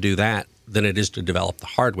expensive to do that than it is to develop the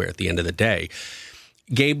hardware at the end of the day.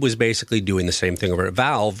 Gabe was basically doing the same thing over at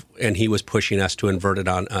Valve, and he was pushing us to invert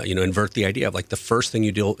the idea of the first thing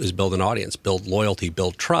you do is build an audience, build loyalty,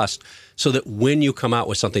 build trust, so that when you come out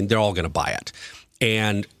with something, they're all going to buy it.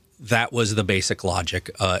 And that was the basic logic.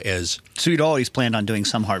 So you'd always planned on doing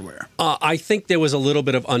some hardware? I think there was a little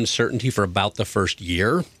bit of uncertainty for about the first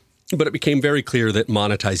year. But it became very clear that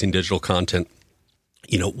monetizing digital content,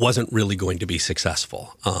 wasn't really going to be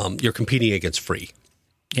successful. You're competing against free.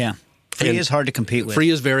 Yeah. Free is hard to compete with. Free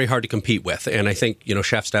is very hard to compete with. And I think,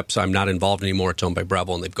 Chef Steps, I'm not involved anymore. It's owned by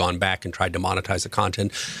Breville, and they've gone back and tried to monetize the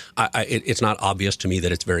content. It's not obvious to me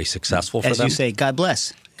that it's very successful for them. As you say, God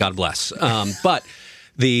bless. God bless. But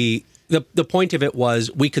the point of it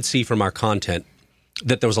was we could see from our content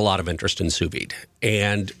that there was a lot of interest in sous vide.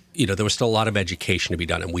 And, there was still a lot of education to be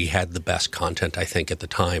done. And we had the best content, I think, at the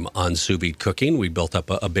time on sous vide cooking. We built up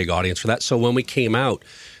a big audience for that. So when we came out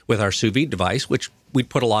with our sous vide device, which we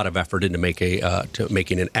put a lot of effort into making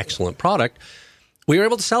an excellent product, we were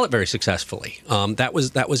able to sell it very successfully. That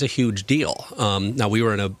was a huge deal. Now, we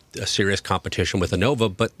were in a serious competition with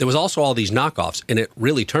Anova, but there was also all these knockoffs, and it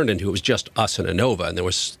really turned into it was just us and Anova, and there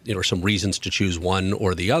was some reasons to choose one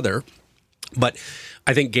or the other. But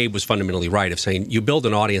I think Gabe was fundamentally right of saying you build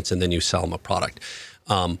an audience and then you sell them a product.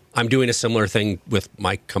 I'm doing a similar thing with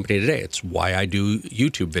my company today. It's why I do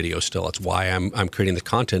YouTube videos still. It's why I'm creating the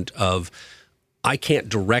content of I can't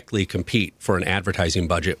directly compete for an advertising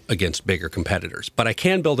budget against bigger competitors, but I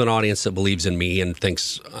can build an audience that believes in me and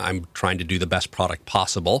thinks I'm trying to do the best product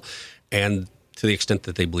possible. And to the extent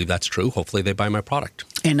that they believe that's true, hopefully they buy my product.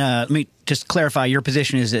 And let me just clarify, your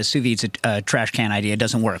position is that sous vide's a trash can idea. It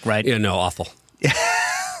doesn't work, right? Yeah, no, awful.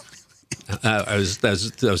 That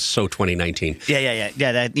was so 2019. Yeah.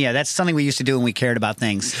 That's something we used to do when we cared about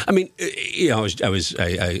things. I mean, I was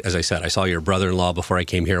as I said, I saw your brother-in-law before I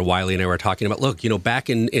came here. Wiley and I were talking about, look, back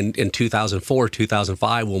in 2004,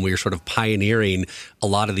 2005, when we were sort of pioneering a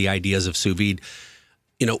lot of the ideas of sous vide,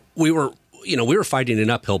 we were fighting an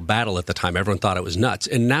uphill battle at the time. Everyone thought it was nuts,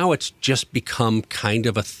 and now it's just become kind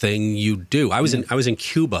of a thing you do. I was in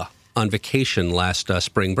Cuba on vacation last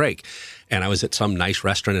spring break. And I was at some nice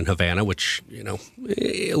restaurant in Havana, which,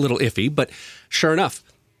 a little iffy, but sure enough,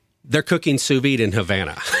 they're cooking sous vide in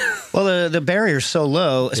Havana. Well, the barrier's so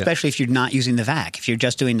low, especially if you're not using the vac, if you're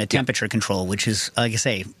just doing the temperature control, which is, like I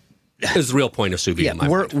say... is the real point of sous vide in my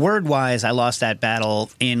mind. Word-wise, I lost that battle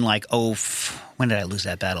in when did I lose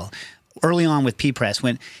that battle? Early on with P-Press.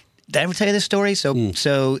 Did I ever tell you this story? So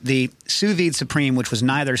the Sous Vide Supreme, which was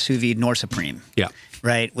neither Sous Vide nor Supreme. Yeah.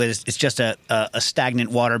 Right? It's just a stagnant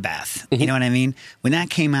water bath. Mm-hmm. You know what I mean? When that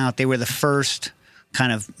came out, they were the first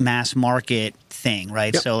kind of mass market thing,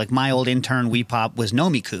 right? Yep. So like my old intern Weepop was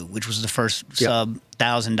Nomiku, which was the first sub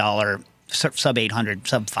 $1,000, sub $800,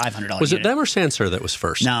 sub $500. Was it them or Sansur that was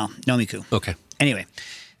first? No, Nomiku. Okay. Anyway,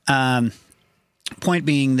 point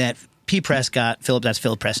being that P-Press got Philip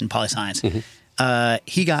Press and PolyScience. Mm-hmm.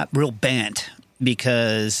 He got real bent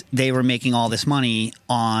because they were making all this money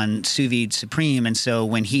on Sous Vide Supreme, and so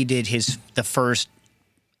when he did the first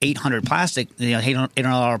 $800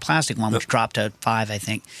 plastic one, which dropped to $5, I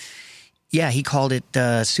think. Yeah, he called it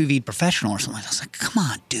Sous Vide Professional or something. I was like, come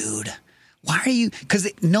on, dude, why are you? Because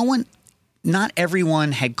not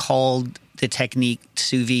everyone had called the technique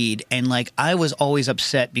sous vide, and like I was always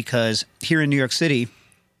upset because here in New York City,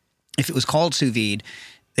 if it was called sous vide,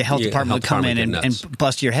 the health department would come in and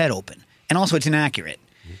bust your head open. And also, it's inaccurate,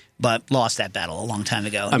 but lost that battle a long time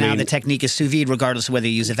ago. Now the technique is sous vide, regardless of whether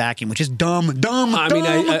you use a vacuum, which is dumb.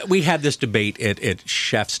 We had this debate at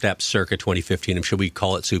Chef Steps circa 2015. Should we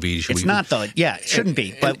call it sous vide? It's not, though. Yeah, it shouldn't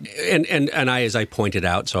be. But as I pointed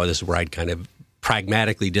out, so this is where I'd kind of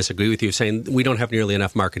pragmatically disagree with you, saying we don't have nearly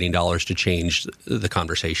enough marketing dollars to change the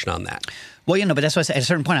conversation on that. Well, but that's why I said at a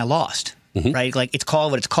certain point I lost, right? Like it's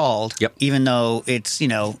called what it's called, even though it's,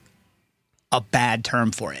 a bad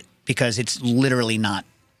term for it. Because it's literally not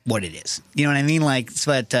what it is. You know what I mean?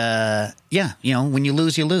 When you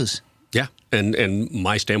lose, you lose. Yeah. And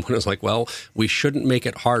my standpoint is like, well, we shouldn't make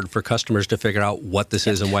it hard for customers to figure out what this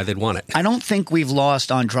is and why they'd want it. I don't think we've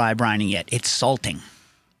lost on dry brining yet. It's salting.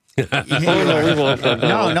 No, we lost that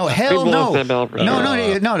battle. No, hell no.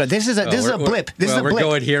 No. This is a blip. We're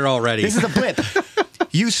going here already. This is a blip.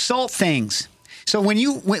 You salt things. So when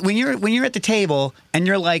you're at the table and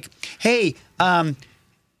you're like, hey,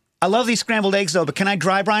 I love these scrambled eggs, though, but can I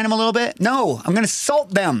dry brine them a little bit? No, I'm going to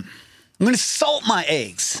salt them. I'm going to salt my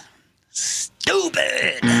eggs.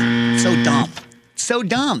 Stupid. So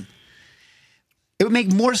dumb. It would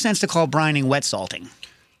make more sense to call brining wet salting.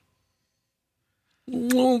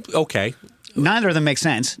 Well, okay. Neither of them make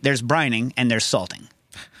sense. There's brining and there's salting.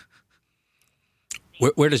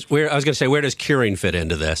 Where does curing fit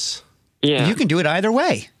into this? Yeah. You can do it either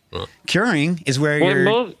way. Curing is where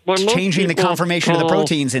you're changing the conformation of the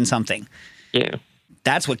proteins in something. Yeah.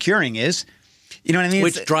 That's what curing is. You know what I mean?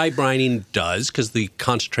 Which dry brining does, because the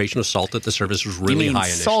concentration of salt at the surface was really high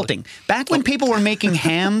initially. Salting. Back when people were making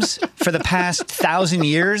hams for the past 1,000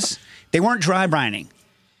 years, they weren't dry brining.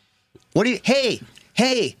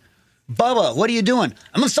 Hey, Bubba, what are you doing?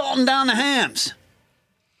 I'm salting down the hams.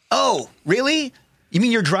 Oh, really? You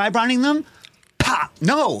mean you're dry brining them? Pop!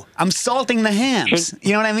 No, I'm salting the hams.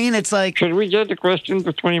 You know what I mean? It's like. Should we get to questions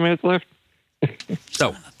with 20 minutes left?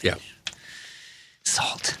 Yeah.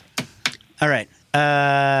 Salt. All right.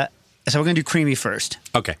 So we're going to do creamy first.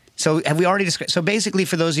 Okay. So have we already described? So basically,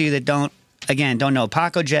 for those of you that don't know,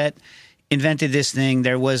 PacoJet invented this thing.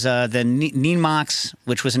 There was the Ninmox,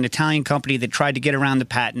 which was an Italian company that tried to get around the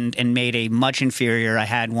patent and made a much inferior. I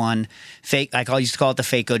had one fake. I used to call it the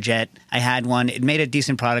FacoJet. I had one. It made a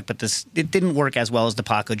decent product, but it didn't work as well as the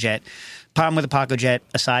PacoJet. Problem with the PacoJet,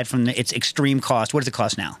 aside from its extreme cost, what does it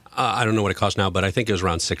cost now? I don't know what it costs now, but I think it was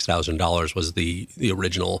around $6,000 was the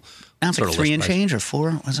original. It's like 3 and change or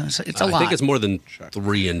 4. It's a lot. I think it's more than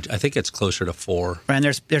 3, and I think it's closer to 4. Right, and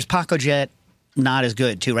there's PacoJet. Not as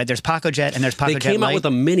good too, right? There's PacoJet and there's PacoJet. They came Lite. out with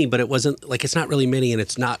a mini, but it wasn't like it's not really mini, and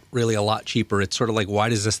it's not really a lot cheaper. It's sort of like, why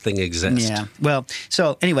does this thing exist? Yeah. Well,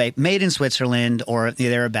 so anyway, made in Switzerland or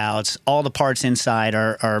thereabouts. All the parts inside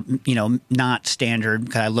are not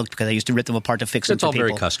standard. I looked because I used to rip them apart to fix them. It's all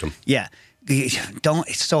very custom. Yeah.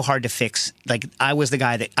 It's so hard to fix. Like I was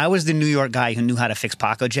the New York guy who knew how to fix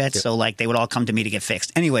PacoJets. So like they would all come to me to get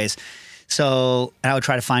fixed. Anyways, so I would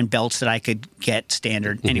try to find belts that I could get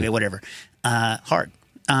standard. Anyway, whatever. Hard.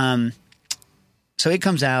 So it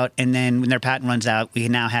comes out, and then when their patent runs out, we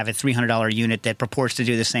now have a $300 unit that purports to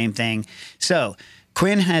do the same thing. So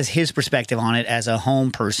Quinn has his perspective on it as a home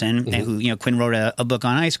person, and who Quinn wrote a book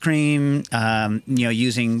on ice cream,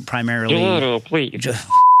 using primarily. Please.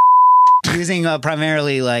 Using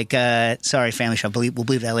primarily like sorry, Family Show. We'll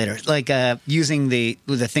believe that later. Like using the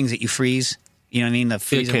things that you freeze. You know what I mean? The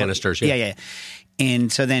freezer canisters. Yeah.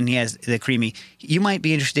 And so then he has the creamy. You might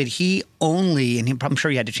be interested. I'm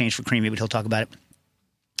sure you had to change for creamy, but he'll talk about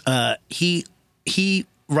it. He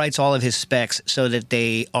writes all of his specs so that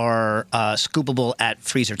they are scoopable at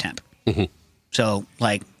freezer temp. Mm-hmm. So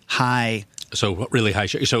like high. So really high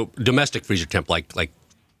sugar. So domestic freezer temp, like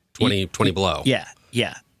 20 below. Yeah.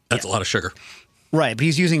 That's a lot of sugar. Right, but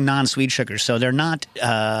he's using non-sweet sugars, so they're not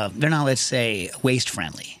let's say waste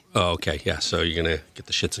friendly. Oh, okay, yeah. So you're gonna get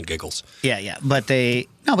the shits and giggles. Yeah. But he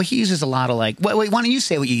uses a lot of like. Wait, why don't you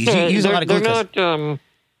say what you use? You use a lot of glucose.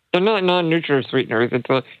 They're not non-nutrient sweeteners.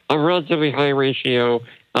 It's a relatively high ratio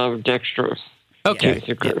of dextrose. Okay,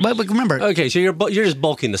 but remember. Okay, so you're just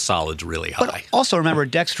bulking the solids really high. But also remember,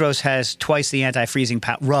 dextrose has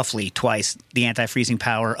roughly twice the anti-freezing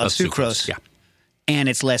power of sucrose. Yeah, and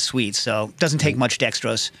it's less sweet, so it doesn't take much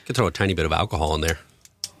dextrose. You could throw a tiny bit of alcohol in there.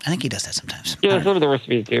 I think he does that sometimes. Yeah, some of the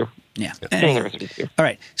recipes do. Yeah. Some of the recipes do. All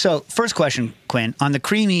right. So first question, Quinn. On the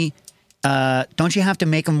creamy, don't you have to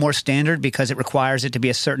make them more standard because it requires it to be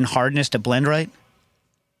a certain hardness to blend right?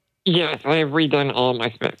 Yes, I have redone all my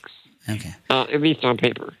specs. Okay. At least on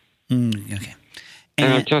paper. Okay.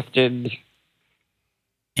 And I've tested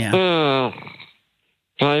 5,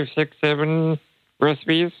 6, 7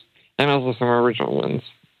 recipes, and also some original ones.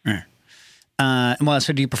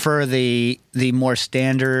 So do you prefer the more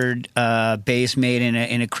standard base made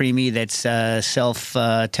in a creamy that's self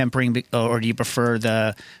tempering, or do you prefer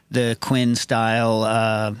the Quinn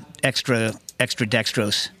style extra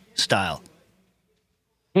dextrose style?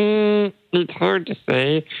 It's hard to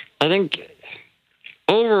say. I think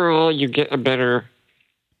overall you get a better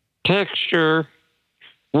texture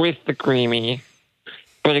with the creamy,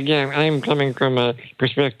 but again, I'm coming from a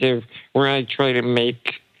perspective where I try to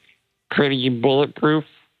make pretty bulletproof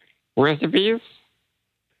recipes.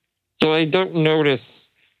 So I don't notice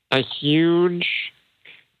a huge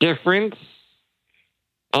difference.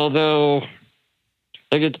 Although,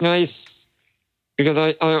 like, it's nice because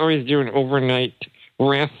I always do an overnight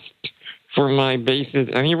rest for my bases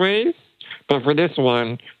anyways. But for this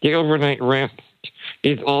one, the overnight rest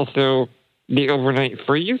is also the overnight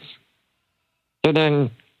freeze. So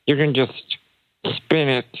then you can just spin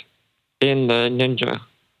it in the Ninja.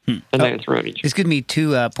 And then it's ready. This gives me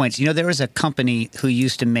 2 points. There was a company who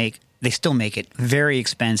used to they still make it, very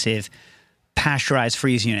expensive, pasteurized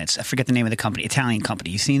freeze units. I forget the name of the company, Italian company.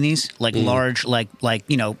 You seen these? Like large, like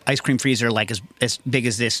ice cream freezer, like as big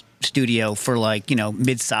as this studio for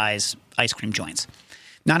mid-size ice cream joints.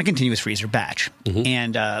 Not a continuous freezer, batch.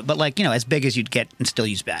 And but as big as you'd get and still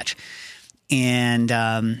use batch. And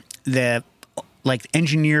the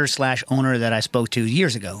engineer / owner that I spoke to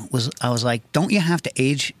years ago I was like, don't you have to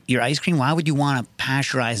age your ice cream? Why would you want to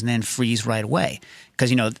pasteurize and then freeze right away? Because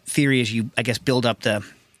the theory is you build up the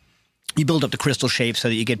crystal shape so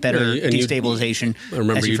that you get better destabilization.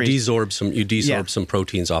 Remember, you desorb some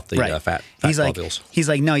proteins off the fat globules. He's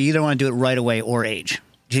like, no, you either want to do it right away or age.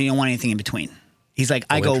 You don't want anything in between. He's like,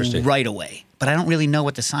 I go right away, but I don't really know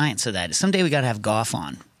what the science of that is. Someday we got to have Goff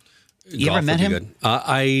on. You ever met him?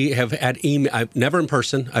 I have had email. I've never in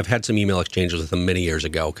person. I've had some email exchanges with him many years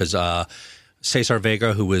ago because Cesar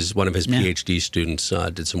Vega, who was one of his PhD students,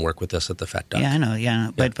 did some work with us at the Fat Duck. Yeah, I know.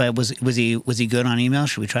 Yeah, but was he good on email?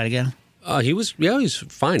 Should we try to get him? He was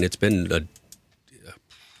fine. It's been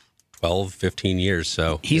 12, 15 years.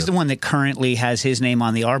 So he's the one that currently has his name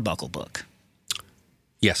on the Arbuckle book.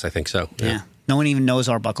 Yes, I think so. Yeah. No one even knows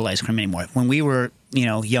Arbuckle ice cream anymore. When we were,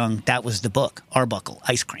 young, that was the book, Arbuckle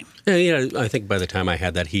ice cream. Yeah, I think by the time I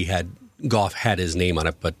had that, Goff had his name on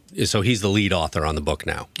it, but so he's the lead author on the book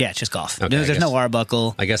now. Yeah, it's just Goff. Okay, there's no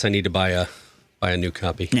Arbuckle. I guess I need to buy a new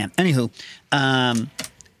copy. Yeah. Anywho, I don't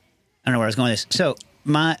know where I was going with this. So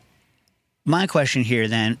my question here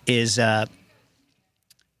then is,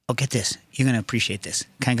 get this. You're going to appreciate this.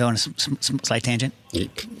 Can I go on a slight tangent?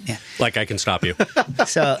 Yeah. Like I can stop you.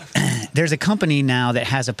 So there's a company now that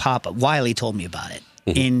has a pop-up. Wiley told me about it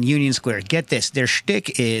in Union Square. Get this. Their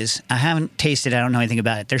shtick is, I haven't tasted it. I don't know anything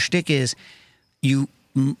about it. Their shtick is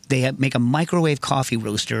they make a microwave coffee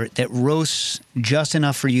roaster that roasts just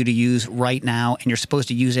enough for you to use right now, and you're supposed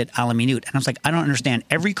to use it a la minute. And I was like, I don't understand.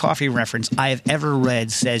 Every coffee reference I have ever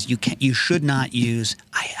read says you should not use,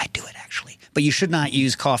 I do it actually, but you should not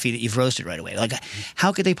use coffee that you've roasted right away. Like,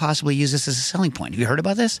 how could they possibly use this as a selling point? Have you heard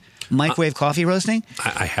about this? Microwave coffee roasting?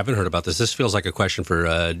 I haven't heard about this. This feels like a question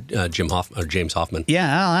for James Hoffman.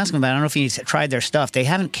 Yeah, I'll ask him about it. I don't know if he's tried their stuff. They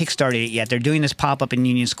haven't kickstarted it yet. They're doing this pop-up in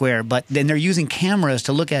Union Square, but then they're using cameras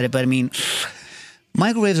to look at it. But I mean,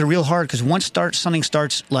 microwaves are real hard because once something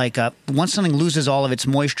loses all of its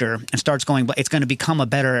moisture and starts going, but it's going to become a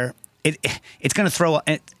better. It's going to throw.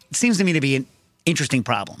 It seems to me to be an interesting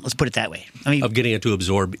problem. Let's put it that way. I mean, of getting it to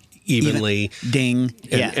absorb evenly,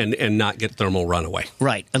 and not get thermal runaway.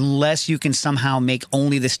 Right, unless you can somehow make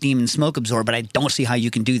only the steam and smoke absorb. But I don't see how you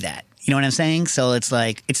can do that. You know what I'm saying? So it's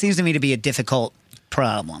like it seems to me to be a difficult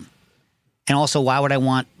problem. And also, why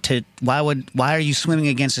are you swimming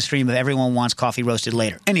against the stream of everyone wants coffee roasted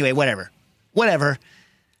later? Anyway, whatever.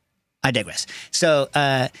 I digress. So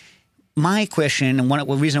my question, and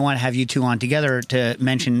one reason I want to have you two on together to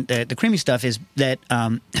mention the creamy stuff is that,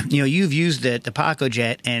 you've used the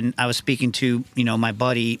PacoJet, and I was speaking to, my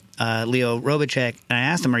buddy Leo Robacek, and I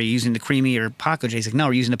asked him, are you using the creamy or PacoJet? He's like, no,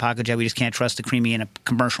 we're using the PacoJet. We just can't trust the creamy in a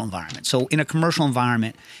commercial environment. So in a commercial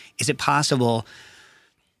environment, is it possible,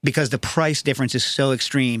 because the price difference is so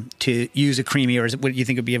extreme, to use a creamy, or what do you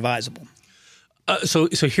think would be advisable? So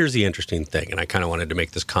here's the interesting thing, and I kind of wanted to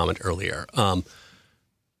make this comment earlier.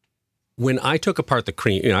 When I took apart the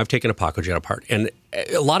cream, I've taken a PacoJet apart, and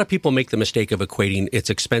a lot of people make the mistake of equating it's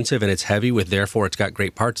expensive and it's heavy with therefore it's got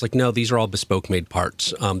great parts. Like, no, these are all bespoke made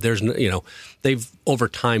parts. They've over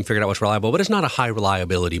time figured out what's reliable, but it's not a high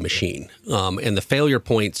reliability machine, and the failure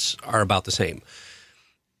points are about the same.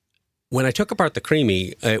 When I took apart the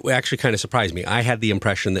creamy, it actually kind of surprised me. I had the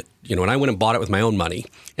impression that, when I went and bought it with my own money,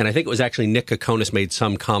 and I think it was actually Nick Kokonis made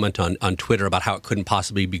some comment on Twitter about how it couldn't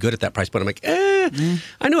possibly be good at that price point. I'm like,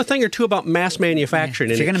 I know a thing or two about mass manufacturing.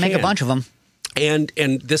 Yeah. So and you're going to make a bunch of them. And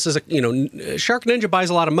this is Shark Ninja buys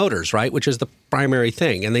a lot of motors, right, which is the primary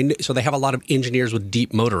thing, and so they have a lot of engineers with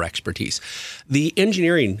deep motor expertise. The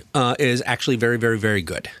engineering is actually very, very, very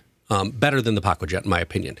good. Better than the PacoJet, in my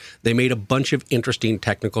opinion. They made a bunch of interesting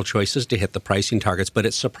technical choices to hit the pricing targets, but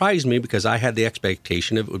it surprised me because I had the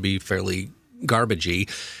expectation it would be fairly garbagey.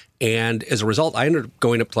 And as a result, I ended up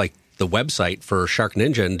going up to the website for Shark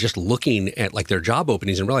Ninja and just looking at their job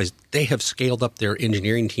openings and realized they have scaled up their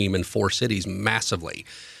engineering team in 4 cities massively.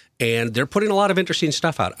 And they're putting a lot of interesting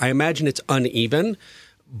stuff out. I imagine it's uneven,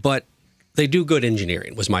 but they do good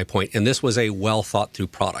engineering, was my point, and this was a well-thought-through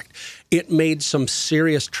product. It made some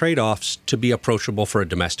serious trade-offs to be approachable for a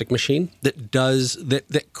domestic machine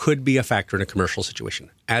that could be a factor in a commercial situation.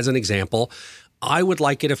 As an example, I would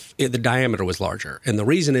like it if the diameter was larger, and the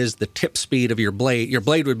reason is the tip speed of your blade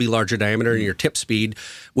would be larger diameter, and your tip speed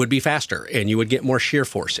would be faster, and you would get more shear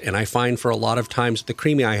force. And I find for a lot of times the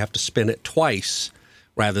creamy, I have to spin it twice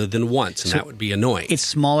rather than once, and that would be annoying. It's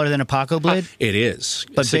smaller than a Paco blade? It is.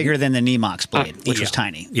 But bigger than the Nemox blade, which was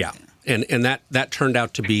tiny. Yeah. And that turned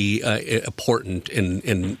out to be important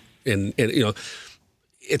in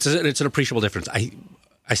it's an appreciable difference.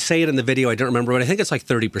 I say it in the video, I don't remember, but I think it's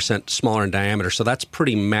 30% smaller in diameter, so that's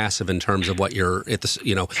pretty massive in terms of what you're at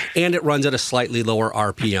and it runs at a slightly lower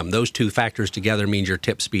RPM. Those two factors together means your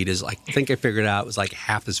tip speed is I think I figured out it was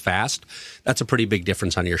half as fast. That's a pretty big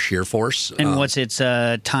difference on your shear force. And what's its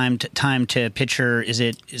time to pitcher? Is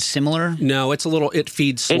it similar? No, it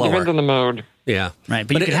feeds slower. It depends on the mode. Yeah, right.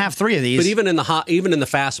 But you could have 3 of these. But even in the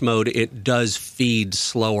fast mode, it does feed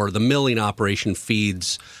slower. The milling operation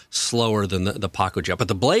feeds slower than the PacoJet. But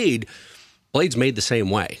the blade, Blades made the same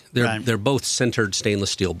way. They're both centered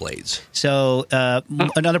stainless steel blades. So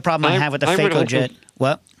another problem I have with the FacoJet.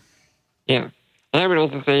 What? Yeah. I would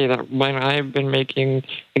also say that when I've been making,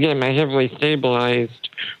 again, my heavily stabilized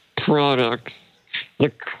products, the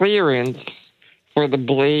clearance for the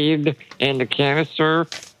blade and the canister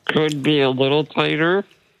could be a little tighter.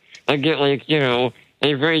 I get a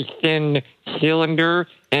very thin cylinder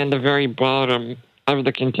and the very bottom of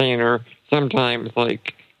the container, sometimes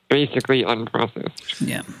basically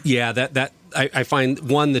unprocessed. Yeah. That I find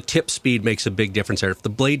the tip speed makes a big difference there. If the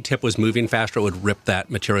blade tip was moving faster, it would rip that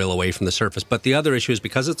material away from the surface. But the other issue is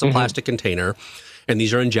because it's a plastic container, and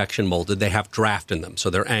these are injection molded, they have draft in them, so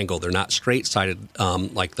they're angled. They're not straight sided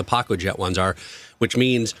like the PacoJet ones are, which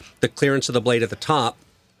means the clearance of the blade at the top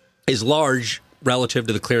is large relative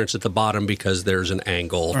to the clearance at the bottom because there's an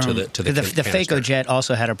angle to the FacoJet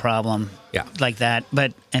also had a problem like that,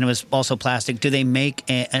 and it was also plastic. Do they make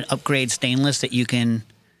an upgrade stainless that you can...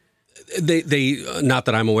 They not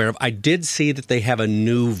that I'm aware of. I did see that they have a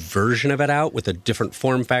new version of it out with a different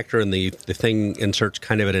form factor, and the thing inserts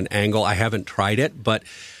kind of at an angle. I haven't tried it, but...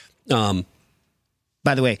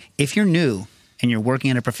 By the way, if you're new and you're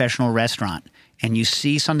working at a professional restaurant and you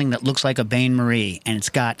see something that looks like a Bain Marie and it's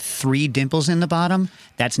got 3 dimples in the bottom,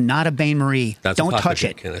 that's not a Bain Marie. Don't touch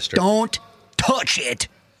it. Canister. Don't touch it.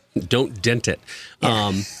 Don't dent it.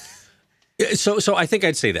 Yeah. So I think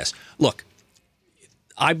I'd say this. Look,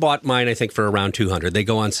 I bought mine, I think, for around $200. They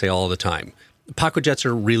go on sale all the time. PacoJets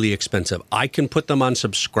are really expensive. I can put them on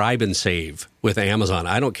subscribe and save with Amazon.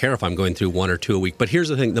 I don't care if I'm going through 1 or 2 a week. But here's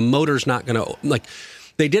the thing. The motor's not going to...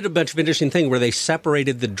 They did a bunch of interesting things where they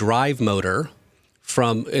separated the drive motor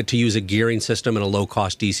from to use a gearing system and a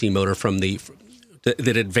low-cost DC motor from that advances That's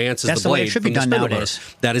the blade. That's the way it should be done nowadays.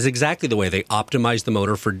 That is exactly the way. They optimize the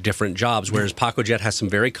motor for different jobs, whereas PacoJet has some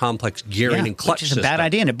very complex gearing and clutch systems. Which is a bad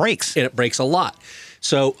idea, and it breaks. And it breaks a lot.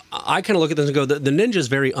 So I kind of look at this and go, the Ninja is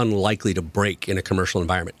very unlikely to break in a commercial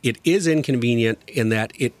environment. It is inconvenient in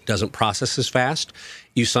that it doesn't process as fast.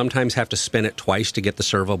 You sometimes have to spin it twice to get the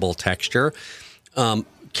servable texture.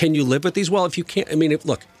 Can you live with these? Well, if you can't,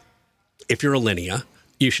 if you're a Linea,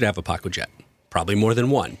 you should have a PacoJet. Probably more than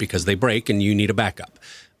one because they break and you need a backup.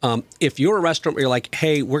 If you're a restaurant where you're like,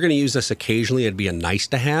 hey, we're going to use this occasionally, it'd be a nice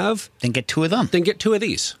to have. Then get 2 of them. Then get 2 of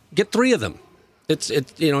these. Get 3 of them. It's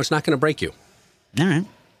not going to break you. All right.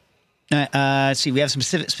 Let's see. We have some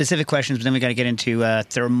specific questions, but then we got to get into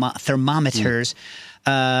thermometers.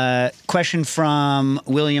 Question from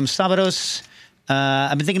William Sabados.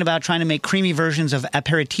 I've been thinking about trying to make creamy versions of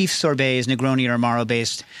aperitif sorbets, Negroni or Amaro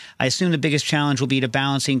based. I assume the biggest challenge will be to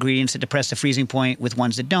balance the ingredients that depress the freezing point with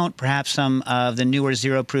ones that don't. Perhaps some of the newer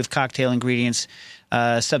zero-proof cocktail ingredients,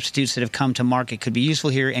 substitutes that have come to market could be useful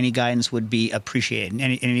here. Any guidance would be appreciated.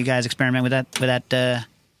 Any of you guys experiment with that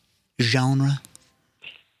genre?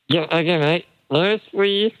 Yeah, again,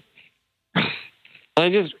 honestly,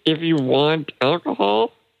 if you want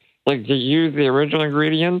alcohol, to use the original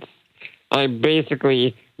ingredients, I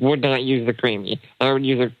basically would not use the creamy. I would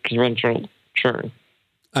use a conventional churn.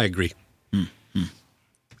 I agree. Mm-hmm.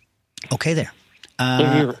 Okay, there.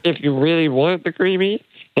 If you really want the creamy,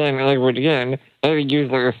 then I would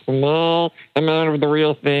use a small amount of the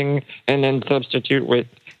real thing and then substitute with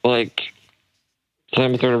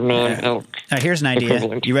some sort of non-alc. Here's an idea.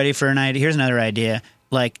 Equivalent. You ready for an idea? Here's another idea.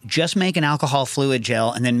 Just make an alcohol fluid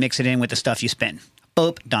gel and then mix it in with the stuff you spin.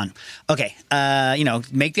 Boop, done. Okay,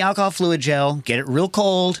 make the alcohol fluid gel, get it real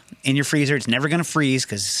cold in your freezer. It's never going to freeze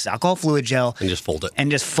because it's alcohol fluid gel. And just fold it. And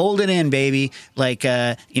just fold it in, baby.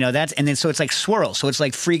 And then so it's like swirl. So it's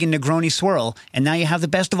like freaking Negroni swirl. And now you have the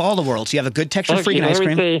best of all the worlds. You have a good texture freaking ice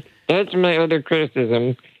cream. I would say that's my other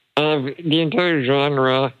criticism of the entire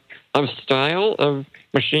genre of style of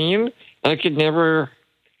machine. I could never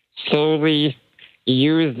solely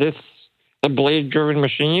use a blade-driven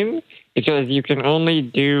machine because you can only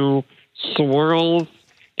do swirls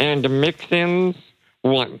and mix-ins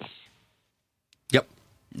once. Yep.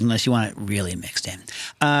 Unless you want it really mixed in.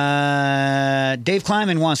 Dave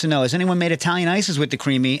Kleiman wants to know, has anyone made Italian ices with the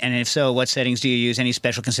creamy? And if so, what settings do you use? Any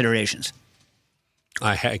special considerations?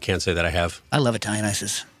 I can't say that I have. I love Italian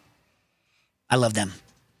ices. I love them.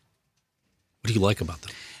 What do you like about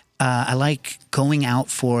them? I like going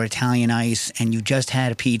out for Italian ice and you just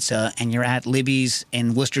had a pizza and you're at Libby's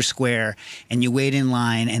in Worcester Square and you wait in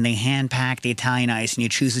line and they hand pack the Italian ice and you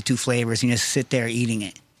choose the 2 flavors and you just sit there eating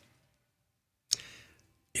it.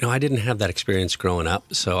 I didn't have that experience growing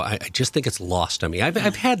up, so I just think it's lost on me. I've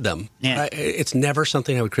had them. Yeah. It's never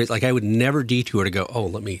something I would create. I would never detour to go, oh,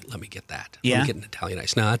 let me get that. Yeah. Let me get an Italian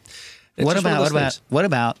ice. No, What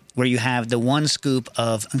about where you have the one scoop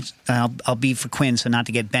of, I'll be for Quinn, so not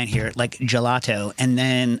to get bent here, like gelato, and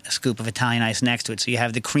then a scoop of Italian ice next to it. So you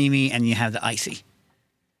have the creamy and you have the icy.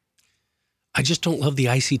 I just don't love the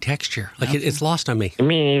icy texture. Like it's lost on me.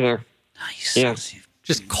 Me neither. Nice. Yeah.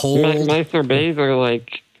 Just cold. My sorbets are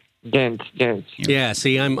like dense. Yeah.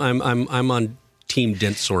 See, I'm on Team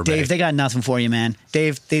Dense Sorbet. Dave, they got nothing for you, man.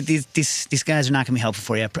 Dave, these guys are not going to be helpful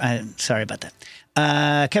for you. Sorry about that.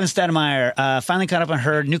 Kevin Stademeyer, finally caught up on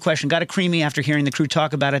Herd. New question. Got a creamy after hearing the crew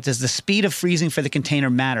talk about it. Does the speed of freezing for the container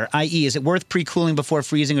matter? I.e., is it worth pre-cooling before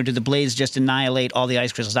freezing, or do the blades just annihilate all the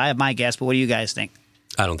ice crystals? I have my guess, but what do you guys think?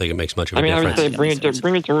 I don't think it makes much of a difference. I would say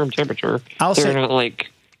bring it to room temperature. They're not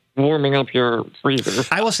like warming up your freezer.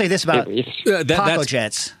 I will say this about Paco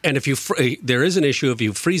Jets. And if there is an issue if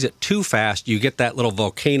you freeze it too fast, you get that little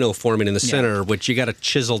volcano forming in the center, which you got to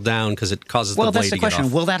chisel down because it causes the blade to get off. Well, that's the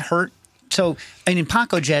question. Will that hurt? So, and in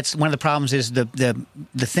Paco Jets, one of the problems is the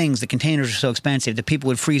containers are so expensive that people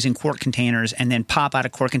would freeze in quart containers and then pop out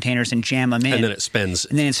of quart containers and jam them in. And then it spins.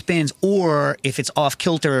 Or if it's off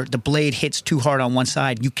kilter, the blade hits too hard on one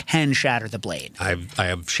side, you can shatter the blade. I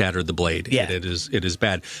have shattered the blade. Yeah. It is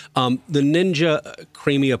bad. The Ninja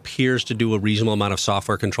Creamy appears to do a reasonable amount of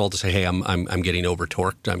software control to say, hey, I'm getting over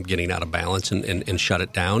torqued, I'm getting out of balance, and shut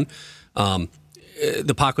it down.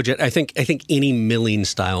 The Paco Jet, I think any milling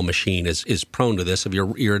style machine is prone to this. If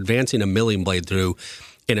you're advancing a milling blade through,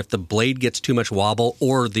 and if the blade gets too much wobble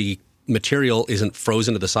or the material isn't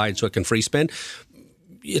frozen to the side so it can free spin,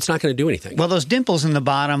 it's not going to do anything. Well, those dimples in the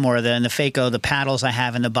bottom or in the Faco, the paddles I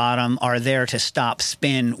have in the bottom are there to stop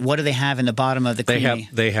spin. What do they have in the bottom of the Creamy?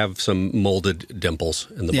 They have some molded dimples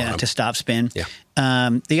in the bottom. Yeah, to stop spin. Yeah.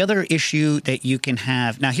 The other issue that you can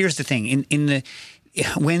have, now here's the thing,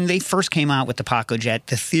 when they first came out with the Paco Jet,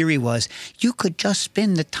 the theory was you could just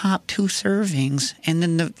spin the top 2 servings and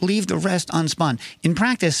then leave the rest unspun. In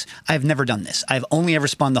practice, I've never done this. I've only ever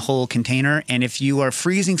spun the whole container, and if you are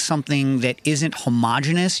freezing something that isn't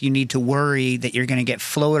homogeneous, you need to worry that you're going to get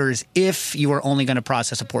floaters if you are only going to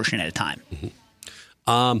process a portion at a time.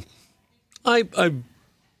 Mm-hmm.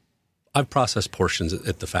 I've processed portions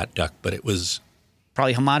at the Fat Duck, but it was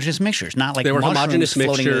probably homogeneous mixtures, not like they were homogeneous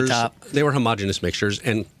mixtures. To the top. They were homogeneous mixtures,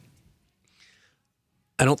 and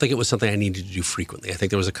I don't think it was something I needed to do frequently. I think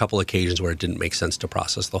there was a couple occasions where it didn't make sense to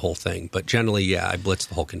process the whole thing, but generally, I blitzed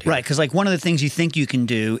the whole container. Right, because like one of the things you think you can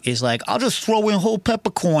do is like, I'll just throw in whole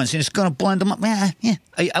peppercorns and it's going to blend them up. Yeah.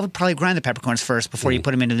 I would probably grind the peppercorns first before you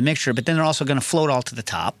put them into the mixture, but then they're also going to float all to the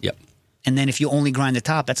top. Yep. And then if you only grind the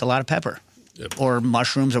top, that's a lot of pepper. Yep. Or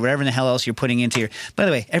mushrooms or whatever in the hell else you're putting into your. By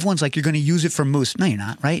the way, everyone's like, you're going to use it for mousse. No, you're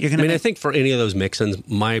not, right? You're going to. I think for any of those mix-ins,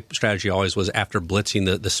 my strategy always was after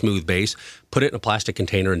blitzing the smooth base, put it in a plastic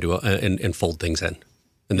container and and fold things in,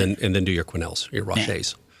 and then do your quenelles, your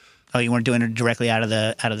rochets. Oh, you weren't doing it directly out of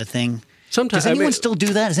the thing. Sometimes. Does anyone still do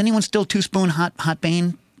that? Does anyone still 2-spoon hot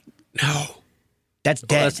bane? No, that's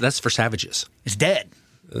dead. That's for savages. It's dead.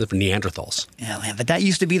 That's for Neanderthals. Yeah, man, but that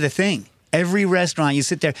used to be the thing. Every restaurant, you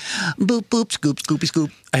sit there, boop, boop, scoop, scoopy,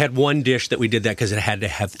 scoop. I had one dish that we did that because it had to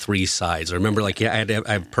have 3 sides. I remember, I had to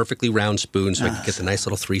have perfectly round spoons so I could get the nice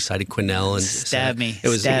little 3-sided quenelle and stab me. It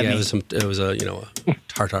was a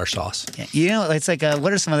tartar sauce. Yeah. You know, it's like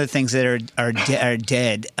what are some other things that are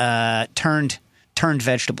dead? Turned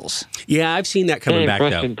vegetables. Yeah, I've seen that coming back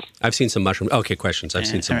though. I've seen some mushrooms. Okay, questions. I've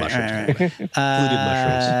seen some mushrooms. Fluted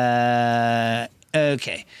mushrooms.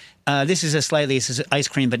 Okay. This is ice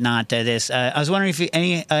cream, but not this. I was wondering if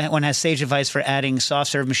anyone has sage advice for adding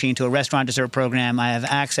soft serve machine to a restaurant dessert program. I have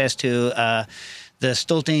access to the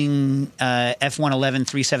Stulting F111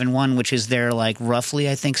 371, which is their roughly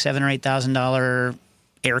I think $7,000 or $8,000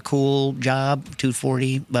 air cool job,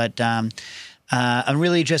 $240. But I'm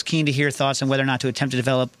really just keen to hear thoughts on whether or not to attempt to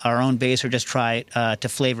develop our own base or just try to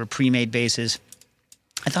flavor pre-made bases.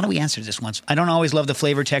 I thought we answered this once. I don't always love the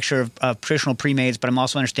flavor texture of traditional pre-mades, but I'm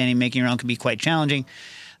also understanding making your own can be quite challenging.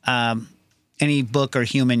 Any book or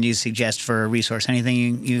human you suggest for a resource?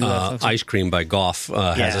 Anything you Ice Cream by Goff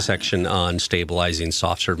has a section on stabilizing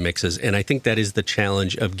soft serve mixes, and I think that is the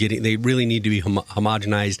challenge of getting. They really need to be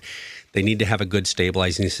homogenized. They need to have a good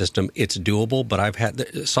stabilizing system. It's doable,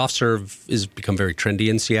 but soft serve has become very trendy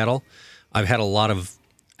in Seattle. I've had a lot of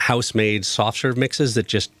house-made soft serve mixes that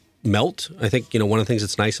just melt. I think, one of the things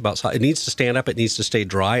that's nice about it needs to stand up, it needs to stay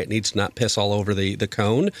dry, it needs to not piss all over the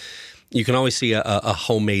cone. You can always see a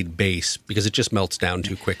homemade base because it just melts down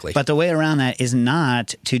too quickly. But the way around that is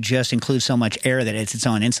not to just include so much air that it's its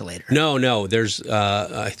own insulator. No. There's,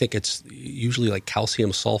 I think it's usually like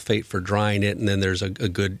calcium sulfate for drying it, and then there's a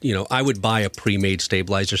good, I would buy a pre-made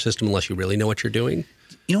stabilizer system unless you really know what you're doing.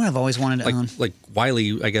 You know what I've always wanted to own? Like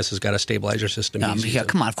Wiley, I guess, has got a stabilizer system. Yeah,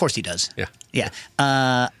 come on. Of course he does. Yeah.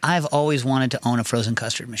 I've always wanted to own a frozen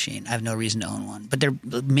custard machine. I have no reason to own one. But they're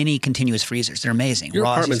mini continuous freezers. They're amazing. Your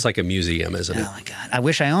apartment's like a museum, isn't it? Oh, my God. I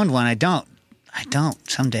wish I owned one. I don't.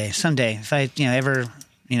 Someday. If I, ever,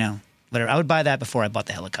 whatever. I would buy that before I bought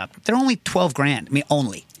the helicopter. They're only $12,000. I mean,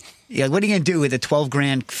 only. Yeah, what are you going to do with a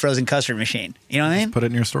 $12,000 frozen custard machine? You know what I mean? Put it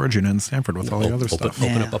in your storage unit in Stanford with all the other stuff.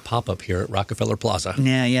 Open up a pop-up here at Rockefeller Plaza.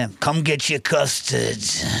 Yeah. Come get your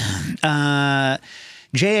custards.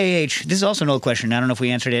 JAH, this is also an old question. I don't know if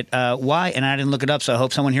we answered it. Why, and I didn't look it up, so I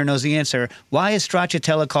hope someone here knows the answer. Why is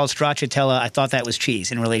stracciatella called stracciatella? I thought that was cheese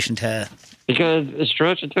in relation to... Because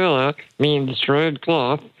stracciatella means shredded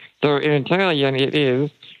cloth. So in Italian, it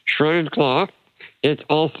is shredded cloth. It's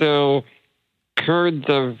also curds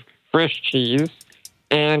of fresh cheese,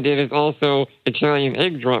 and it is also Italian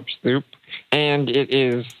egg drop soup, and it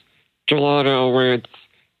is gelato where it's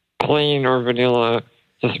plain or vanilla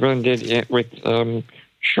suspended with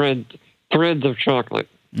threads of chocolate.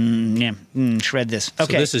 Shred this.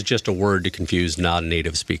 Okay. So this is just a word to confuse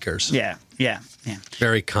non-native speakers. Yeah.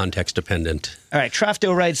 Very context dependent. All right,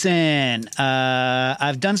 Trofto writes in,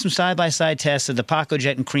 I've done some side-by-side tests of the Paco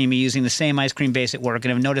Jet and Creamy using the same ice cream base at work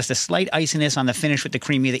and have noticed a slight iciness on the finish with the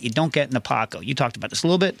Creamy that you don't get in the Paco. You talked about this a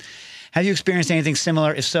little bit. Have you experienced anything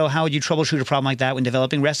similar? If so, how would you troubleshoot a problem like that when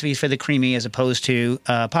developing recipes for the Creamy as opposed to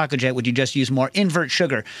Paco Jet? Would you just use more invert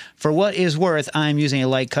sugar? For what is worth, I'm using a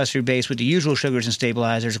light custard base with the usual sugars and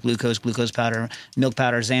stabilizers, glucose powder, milk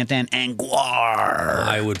powder, xanthan, and guar.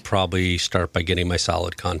 I would probably start by getting my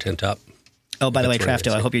solid content up. Oh, by the way,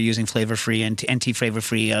 Trafto, I hope you're using flavor-free and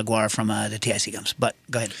NT-flavor-free guar from the TIC gums. But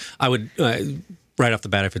go ahead. I would... right off the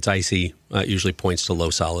bat, if it's icy, it usually points to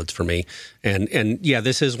low solids for me. And yeah,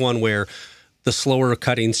 this is one where the slower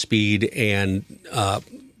cutting speed and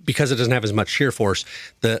because it doesn't have as much shear force,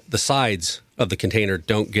 the sides of the container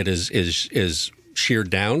don't get as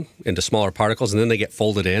sheared down into smaller particles, and then they get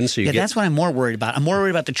folded in. So that's what I'm more worried about. I'm more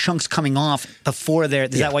worried about the chunks coming off before they're.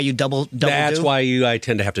 Is that why you double? That's why I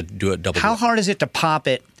tend to have to do it double. How hard is it to pop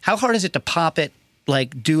it? How hard is it to pop it?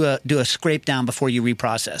 Like do a scrape down before you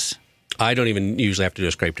reprocess? I don't even usually have to do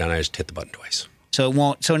a scrape down. I just hit the button twice. So it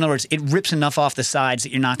won't. So in other words, it rips enough off the sides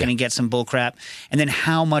that you're not going to get some bull crap. And then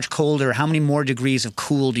how much colder, how many more degrees of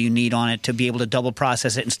cool do you need on it to be able to double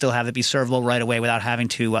process it and still have it be servable right away without having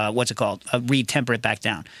to, re-temper it back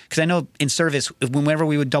down? Because I know in service, whenever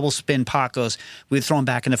we would double spin Pacos, we would throw them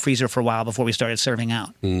back in the freezer for a while before we started serving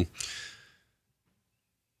out. Mm.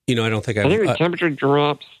 I don't think I think the temperature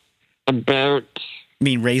drops about... You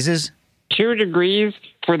mean raises? 2 degrees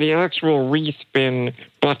for the actual respin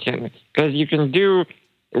button, because you can do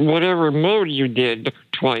whatever mode you did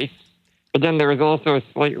twice, but then there is also a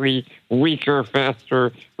slightly weaker,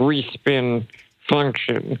 faster respin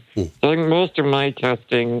function. So I think most of my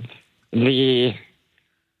testing, the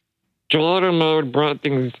gelato mode brought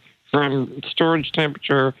things from storage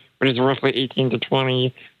temperature, which is roughly 18 to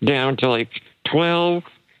 20, down to like 12,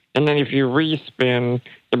 and then if you respin,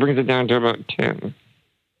 it brings it down to about 10.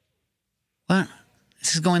 What?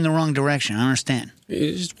 This is going the wrong direction. I don't understand.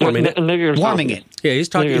 He's warming it. Warming it. Yeah, he's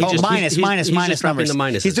talking. Minus numbers. The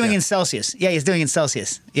minuses, he's doing in Celsius. Yeah, he's doing in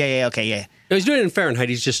Celsius. Yeah, okay, yeah. No, he's doing it in Fahrenheit.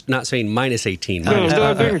 He's just not saying minus 18. No,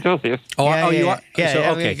 I'm doing Celsius. You are? Yeah, so,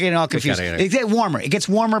 okay. Getting all confused. It gets warmer. It gets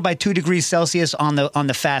warmer by 2 degrees Celsius on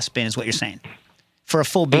the fast spin is what you're saying. For a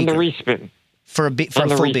full beaker. On the respin. For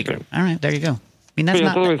a full beaker. All right, there you go. I mean,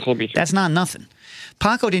 that's not nothing.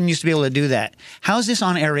 Paco didn't used to be able to do that. How's this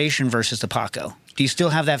on aeration versus the Paco? Do you still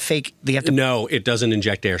have that fake? No, it doesn't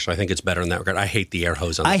inject air, so I think it's better in that regard. I hate the air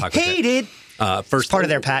hose on the Paco. I hate it. It's part of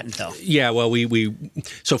their patent, though. Yeah, well,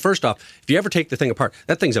 so first off, if you ever take the thing apart,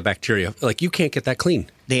 that thing's a bacteria. Like, you can't get that clean.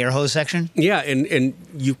 The air hose section? Yeah, and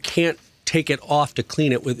you can't take it off to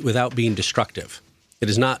clean it without being destructive. It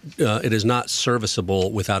is not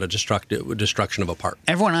serviceable without a destruction of a part.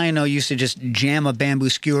 Everyone I know used to just jam a bamboo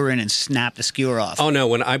skewer in and snap the skewer off. Oh no!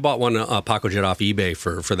 When I bought one Paco Jet off eBay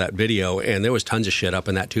for that video, and there was tons of shit up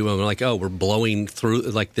in that tube. I'm like, oh, we're blowing through.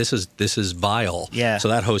 Like this is vile. Yeah. So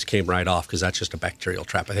that hose came right off because that's just a bacterial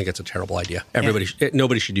trap. I think it's a terrible idea.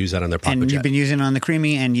 Nobody should use that on their Paco Jet. And you've been using it on the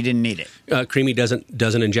Creamy, and you didn't need it. Creamy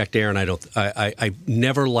doesn't inject air, and I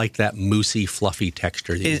never liked that moussey, fluffy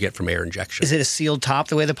texture that you get from air injection. Is it a sealed top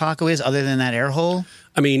the way the Paco is, other than that air hole?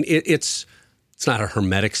 I mean, it's not a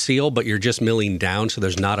hermetic seal, but you're just milling down, so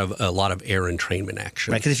there's not a lot of air entrainment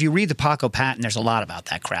action. Right, because if you read the Paco patent, there's a lot about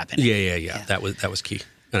that crap in it. Yeah. That was key,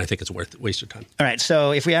 and I think it's worth waste of time. All right,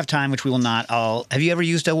 so if we have time, which we will not, have you ever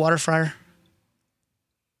used a water fryer?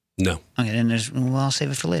 No. Okay, then I'll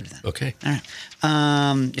save it for later then. Okay. All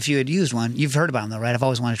right. If you had used one, you've heard about them though, right? I've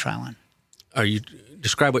always wanted to try one.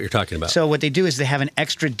 Describe what you're talking about. So what they do is they have an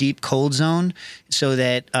extra deep cold zone so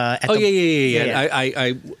that I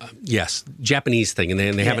yes, Japanese thing, and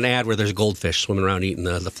they have an ad where there's a goldfish swimming around eating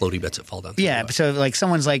the floaty bits that fall down. Yeah, so like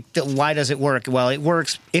someone's like, why does it work? Well, it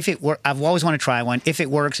works if it works. I've always wanted to try one. If it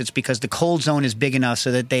works, it's because the cold zone is big enough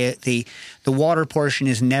so that the water portion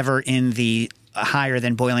is never in the higher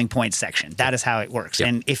than boiling point section. That is how it works. Yep.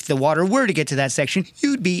 And if the water were to get to that section,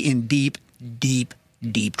 you'd be in deep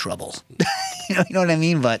trouble. you know what I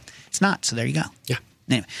mean? But it's not. So there you go. Yeah.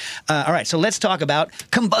 Anyway, all right. So let's talk about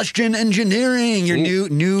combustion engineering. Your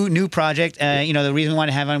new project. The reason we want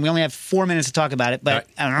to have on. We only have 4 minutes to talk about it, but.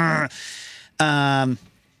 Right.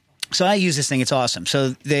 So I use this thing. It's awesome.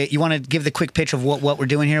 So you want to give the quick pitch of what we're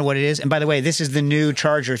doing here, what it is. And by the way, this is the new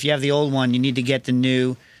charger. If you have the old one, you need to get the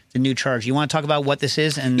new charger. You want to talk about what this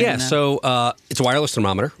is? So it's a wireless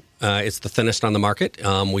thermometer. It's the thinnest on the market.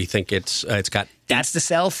 We think it's got. That's the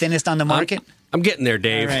cell, thinnest on the market. I'm getting there,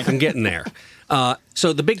 Dave. Right. I'm getting there.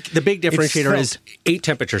 So the big differentiator is 8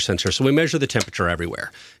 temperature sensors. So we measure the temperature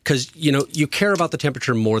everywhere because you care about the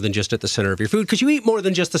temperature more than just at the center of your food because you eat more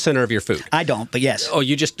than just the center of your food. I don't, but yes. Oh,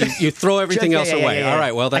 you throw everything else away. Yeah. All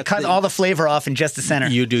right. Well, I cut all the flavor off in just the center.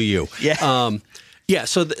 You do you. Yeah.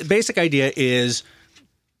 So the basic idea is.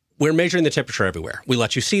 We're measuring the temperature everywhere. We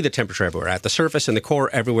let you see the temperature everywhere, at the surface, in the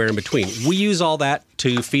core, everywhere in between. We use all that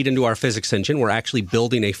to feed into our physics engine. We're actually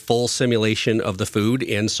building a full simulation of the food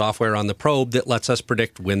in software on the probe that lets us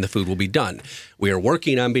predict when the food will be done. We are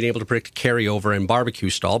working on being able to predict carryover and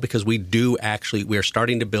barbecue stall because we are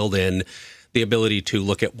starting to build in the ability to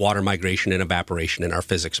look at water migration and evaporation in our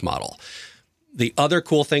physics model. The other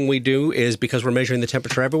cool thing we do is because we're measuring the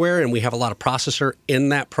temperature everywhere and we have a lot of processor in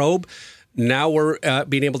that probe, now we're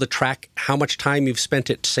being able to track how much time you've spent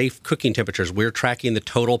at safe cooking temperatures. We're tracking the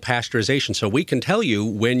total pasteurization. So we can tell you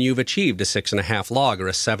when you've achieved a 6.5 log or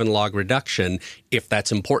a 7 log reduction if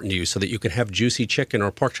that's important to you so that you can have juicy chicken or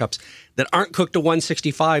pork chops that aren't cooked to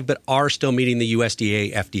 165 but are still meeting the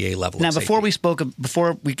USDA, FDA level Now, of before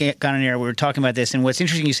we got on air, we were talking about this. And what's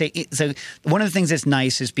interesting, you say, so one of the things that's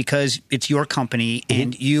nice is because it's your company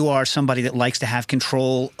and you are somebody that likes to have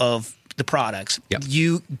control of the products. Yep.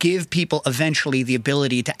 You give people eventually the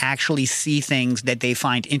ability to actually see things that they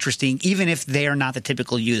find interesting, even if they are not the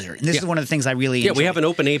typical user. And this is one of the things I really enjoy. We have an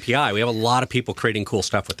open API. We have a lot of people creating cool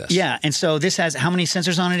stuff with this. Yeah, and so this has how many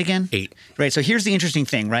sensors on it again? 8. Right, so here's the interesting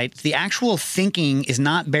thing, right? The actual thinking is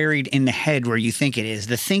not buried in the head where you think it is.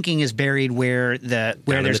 The thinking is buried where there's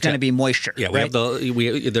going to be moisture. Yeah, we have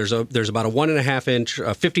there's about a 1.5 inch,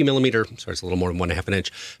 50 millimeter. Sorry, it's a little more than 1.5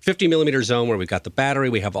 inch. 50 millimeter zone where we've got the battery.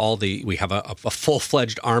 We have we have a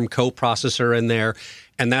full-fledged ARM coprocessor in there,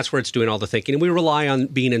 and that's where it's doing all the thinking. And we rely on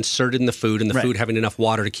being inserted in the food and the food having enough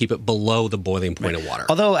water to keep it below the boiling point of water.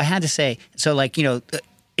 Although I had to say, so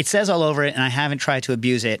it says all over it, and I haven't tried to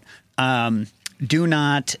abuse it. Do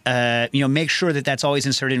not, make sure that that's always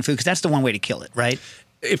inserted in food because that's the one way to kill it, right?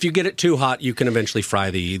 If you get it too hot, you can eventually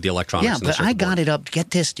fry the electronics. Yeah, but I got it up.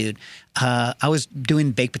 Get this, dude. I was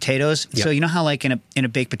doing baked potatoes. Yep. So you know how like in a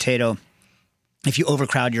baked potato, if you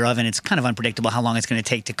overcrowd your oven, it's kind of unpredictable how long it's going to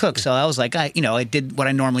take to cook. So I was like, I did what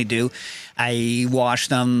I normally do. I wash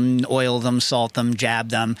them, oil them, salt them, jab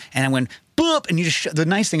them, and I went boop. And you just the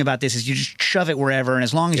nice thing about this is you just shove it wherever, and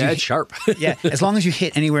as long as it's sharp. As long as you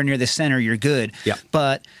hit anywhere near the center, you're good. Yeah.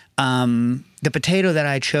 But the potato that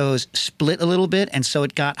I chose split a little bit, and so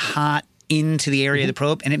it got hot into the area of the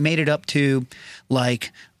probe, and it made it up to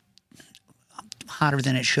like hotter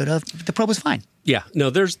than it should have. The probe was fine. Yeah, no,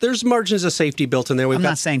 there's margins of safety built in there. I'm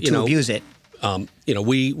not saying to abuse it.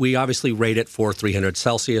 We obviously rate it for 300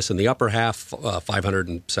 Celsius in the upper half,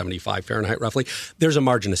 575 Fahrenheit roughly. There's a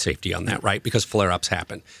margin of safety on that, right? Because flare-ups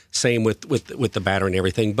happen. Same with the battery and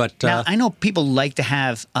everything. But now I know people like to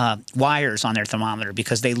have wires on their thermometer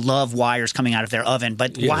because they love wires coming out of their oven.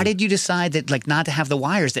 But why did you decide that not to have the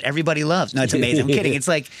wires that everybody loves? No, it's amazing. I'm kidding. It's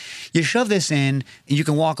like you shove this in, and you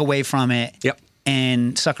can walk away from it. Yep.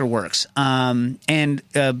 And sucker works. Listen.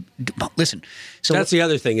 So that's the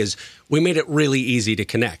other thing is we made it really easy to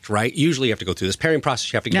connect, right? Usually you have to go through this pairing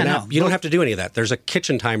process. You have to get an app. You don't have to do any of that. There's a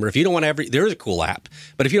kitchen timer. If you don't want there is a cool app.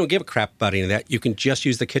 But if you don't give a crap about any of that, you can just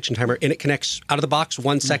use the kitchen timer and it connects out of the box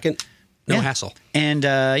 1 second. No hassle. And,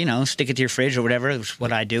 stick it to your fridge or whatever. Which is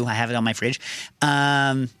what I do. I have it on my fridge.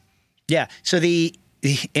 So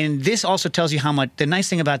and this also tells you how much, the nice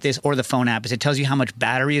thing about this or the phone app is it tells you how much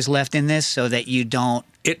battery is left in this so that you don't.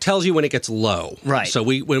 It tells you when it gets low. Right. So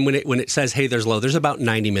when it says, hey, there's low, there's about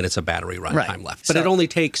 90 minutes of battery runtime time left. But it only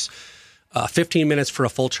takes 15 minutes for a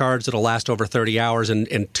full charge that'll last over 30 hours,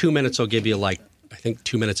 and 2 minutes will give you I think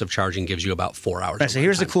 2 minutes of charging gives you about 4 hours. Right, so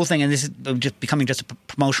here's the cool thing, and this is just becoming just a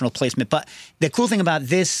promotional placement, but the cool thing about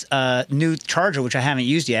this new charger, which I haven't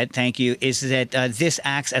used yet, thank you, is that this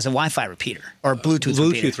acts as a Wi-Fi repeater or a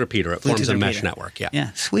Bluetooth repeater. It forms a mesh network, yeah.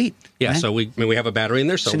 Yeah, sweet. Yeah, right? So we have a battery in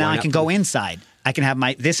there. So now I can go inside. I can have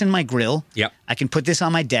this in my grill. Yep. I can put this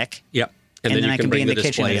on my deck. Yep. And then you can bring the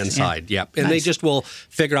display inside. Yeah. Yep. And they just will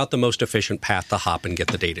figure out the most efficient path to hop and get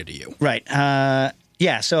the data to you. Right.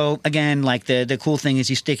 Yeah, so again, like the cool thing is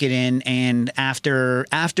you stick it in, and after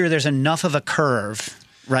there's enough of a curve,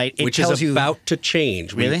 right? Which is about to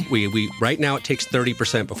change. Really? We right now it takes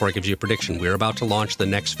 30% before it gives you a prediction. We're about to launch the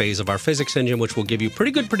next phase of our physics engine, which will give you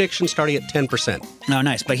pretty good predictions starting at 10%. Oh,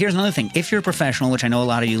 nice. But here's another thing. If you're a professional, which I know a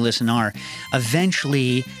lot of you listen are,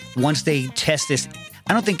 eventually, once they test this,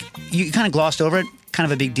 I don't think you kind of glossed over it, kind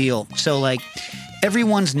of a big deal. So like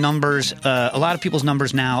everyone's numbers, a lot of people's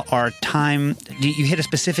numbers now are time. You hit a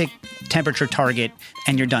specific temperature target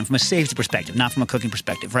and you're done from a safety perspective, not from a cooking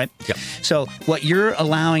perspective, right? Yep. So what you're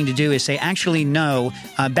allowing to do is say, actually, no,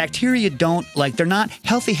 bacteria don't, like, they're not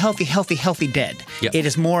healthy dead. Yep. It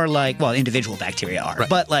is more like, well, individual bacteria are. Right.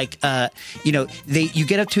 But like, you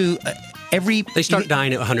get up to... They start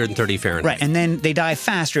dying at 130 Fahrenheit. Right, and then they die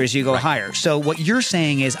faster as you go higher. So what you're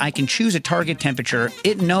saying is I can choose a target temperature.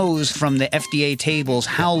 It knows from the FDA tables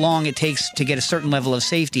how long it takes to get a certain level of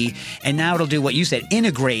safety, and now it'll do what you said,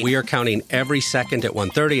 integrate. We are counting every second at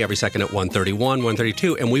 130, every second at 131,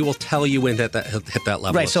 132, and we will tell you when to hit that level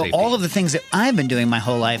of safety. Right, so all of the things that I've been doing my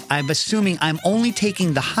whole life, I'm assuming I'm only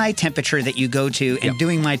taking the high temperature that you go to and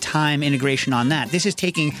doing my time integration on that. This is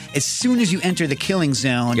taking, as soon as you enter the killing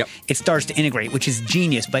zone, it starts to integrate, which is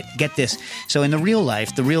genius. But get this. So in the real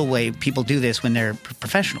life, the real way people do this when they're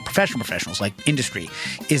professionals like industry,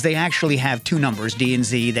 is they actually have two numbers, D and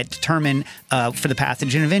Z, that determine for the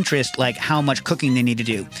pathogen of interest, like how much cooking they need to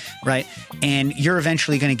do, right? And you're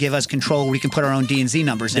eventually going to give us control where we can put our own D and Z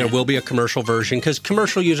numbers in. There will be a commercial version because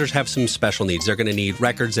commercial users have some special needs. They're going to need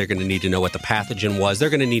records. They're going to need to know what the pathogen was.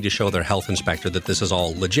 They're going to need to show their health inspector that this is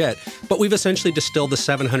all legit. But we've essentially distilled the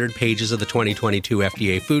 700 pages of the 2022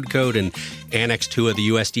 FDA Food Code and Annex 2 of the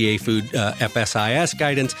USDA Food FSIS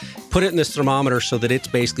guidance, put it in this thermometer so that it's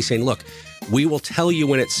basically saying, look, we will tell you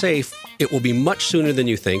when it's safe. It will be much sooner than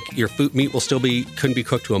you think. Your meat will still couldn't be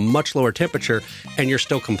cooked to a much lower temperature, and you're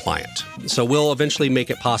still compliant. So we'll eventually make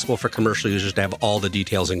it possible for commercial users to have all the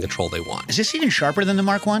details and control they want. Is this even sharper than the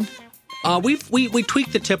Mark I? We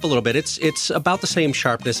tweaked the tip a little bit. It's about the same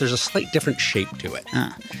sharpness. There's a slight different shape to it.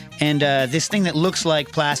 And this thing that looks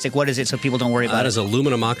like plastic, what is it so people don't worry about it? That is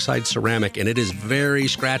aluminum oxide ceramic, and it is very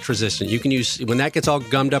scratch resistant. You can use, when that gets all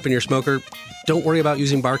gummed up in your smoker, don't worry about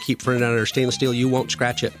using barkeep for it under stainless steel. You won't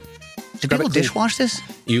scratch it. Do people dishwash this?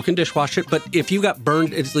 You can dishwash it, but if you got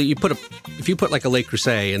burned, if you put like a Le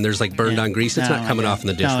Creuset and there's like burned on grease, it's not coming off in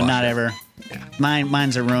the dishwasher. No, not ever. Yeah.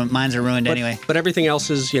 Mine's are ruined anyway. But everything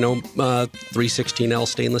else is, 316L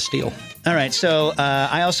stainless steel. All right. So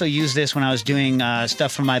I also used this when I was doing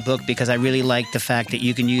stuff for my book because I really like the fact that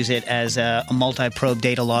you can use it as a multi-probe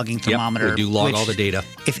data logging thermometer. We do log all the data.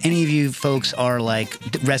 If any of you folks are like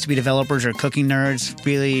recipe developers or cooking nerds,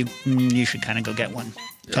 really, you should kind of go get one.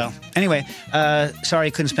 So anyway, sorry I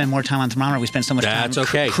couldn't spend more time on thermometer. We spent so much time. That's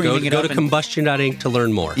okay. Creaming Go to combustion.inc to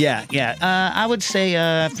learn more. Yeah. I would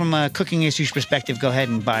say from a cooking issues perspective, go ahead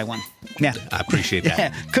and buy one. Yeah. I appreciate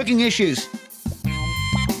that. Cooking issues.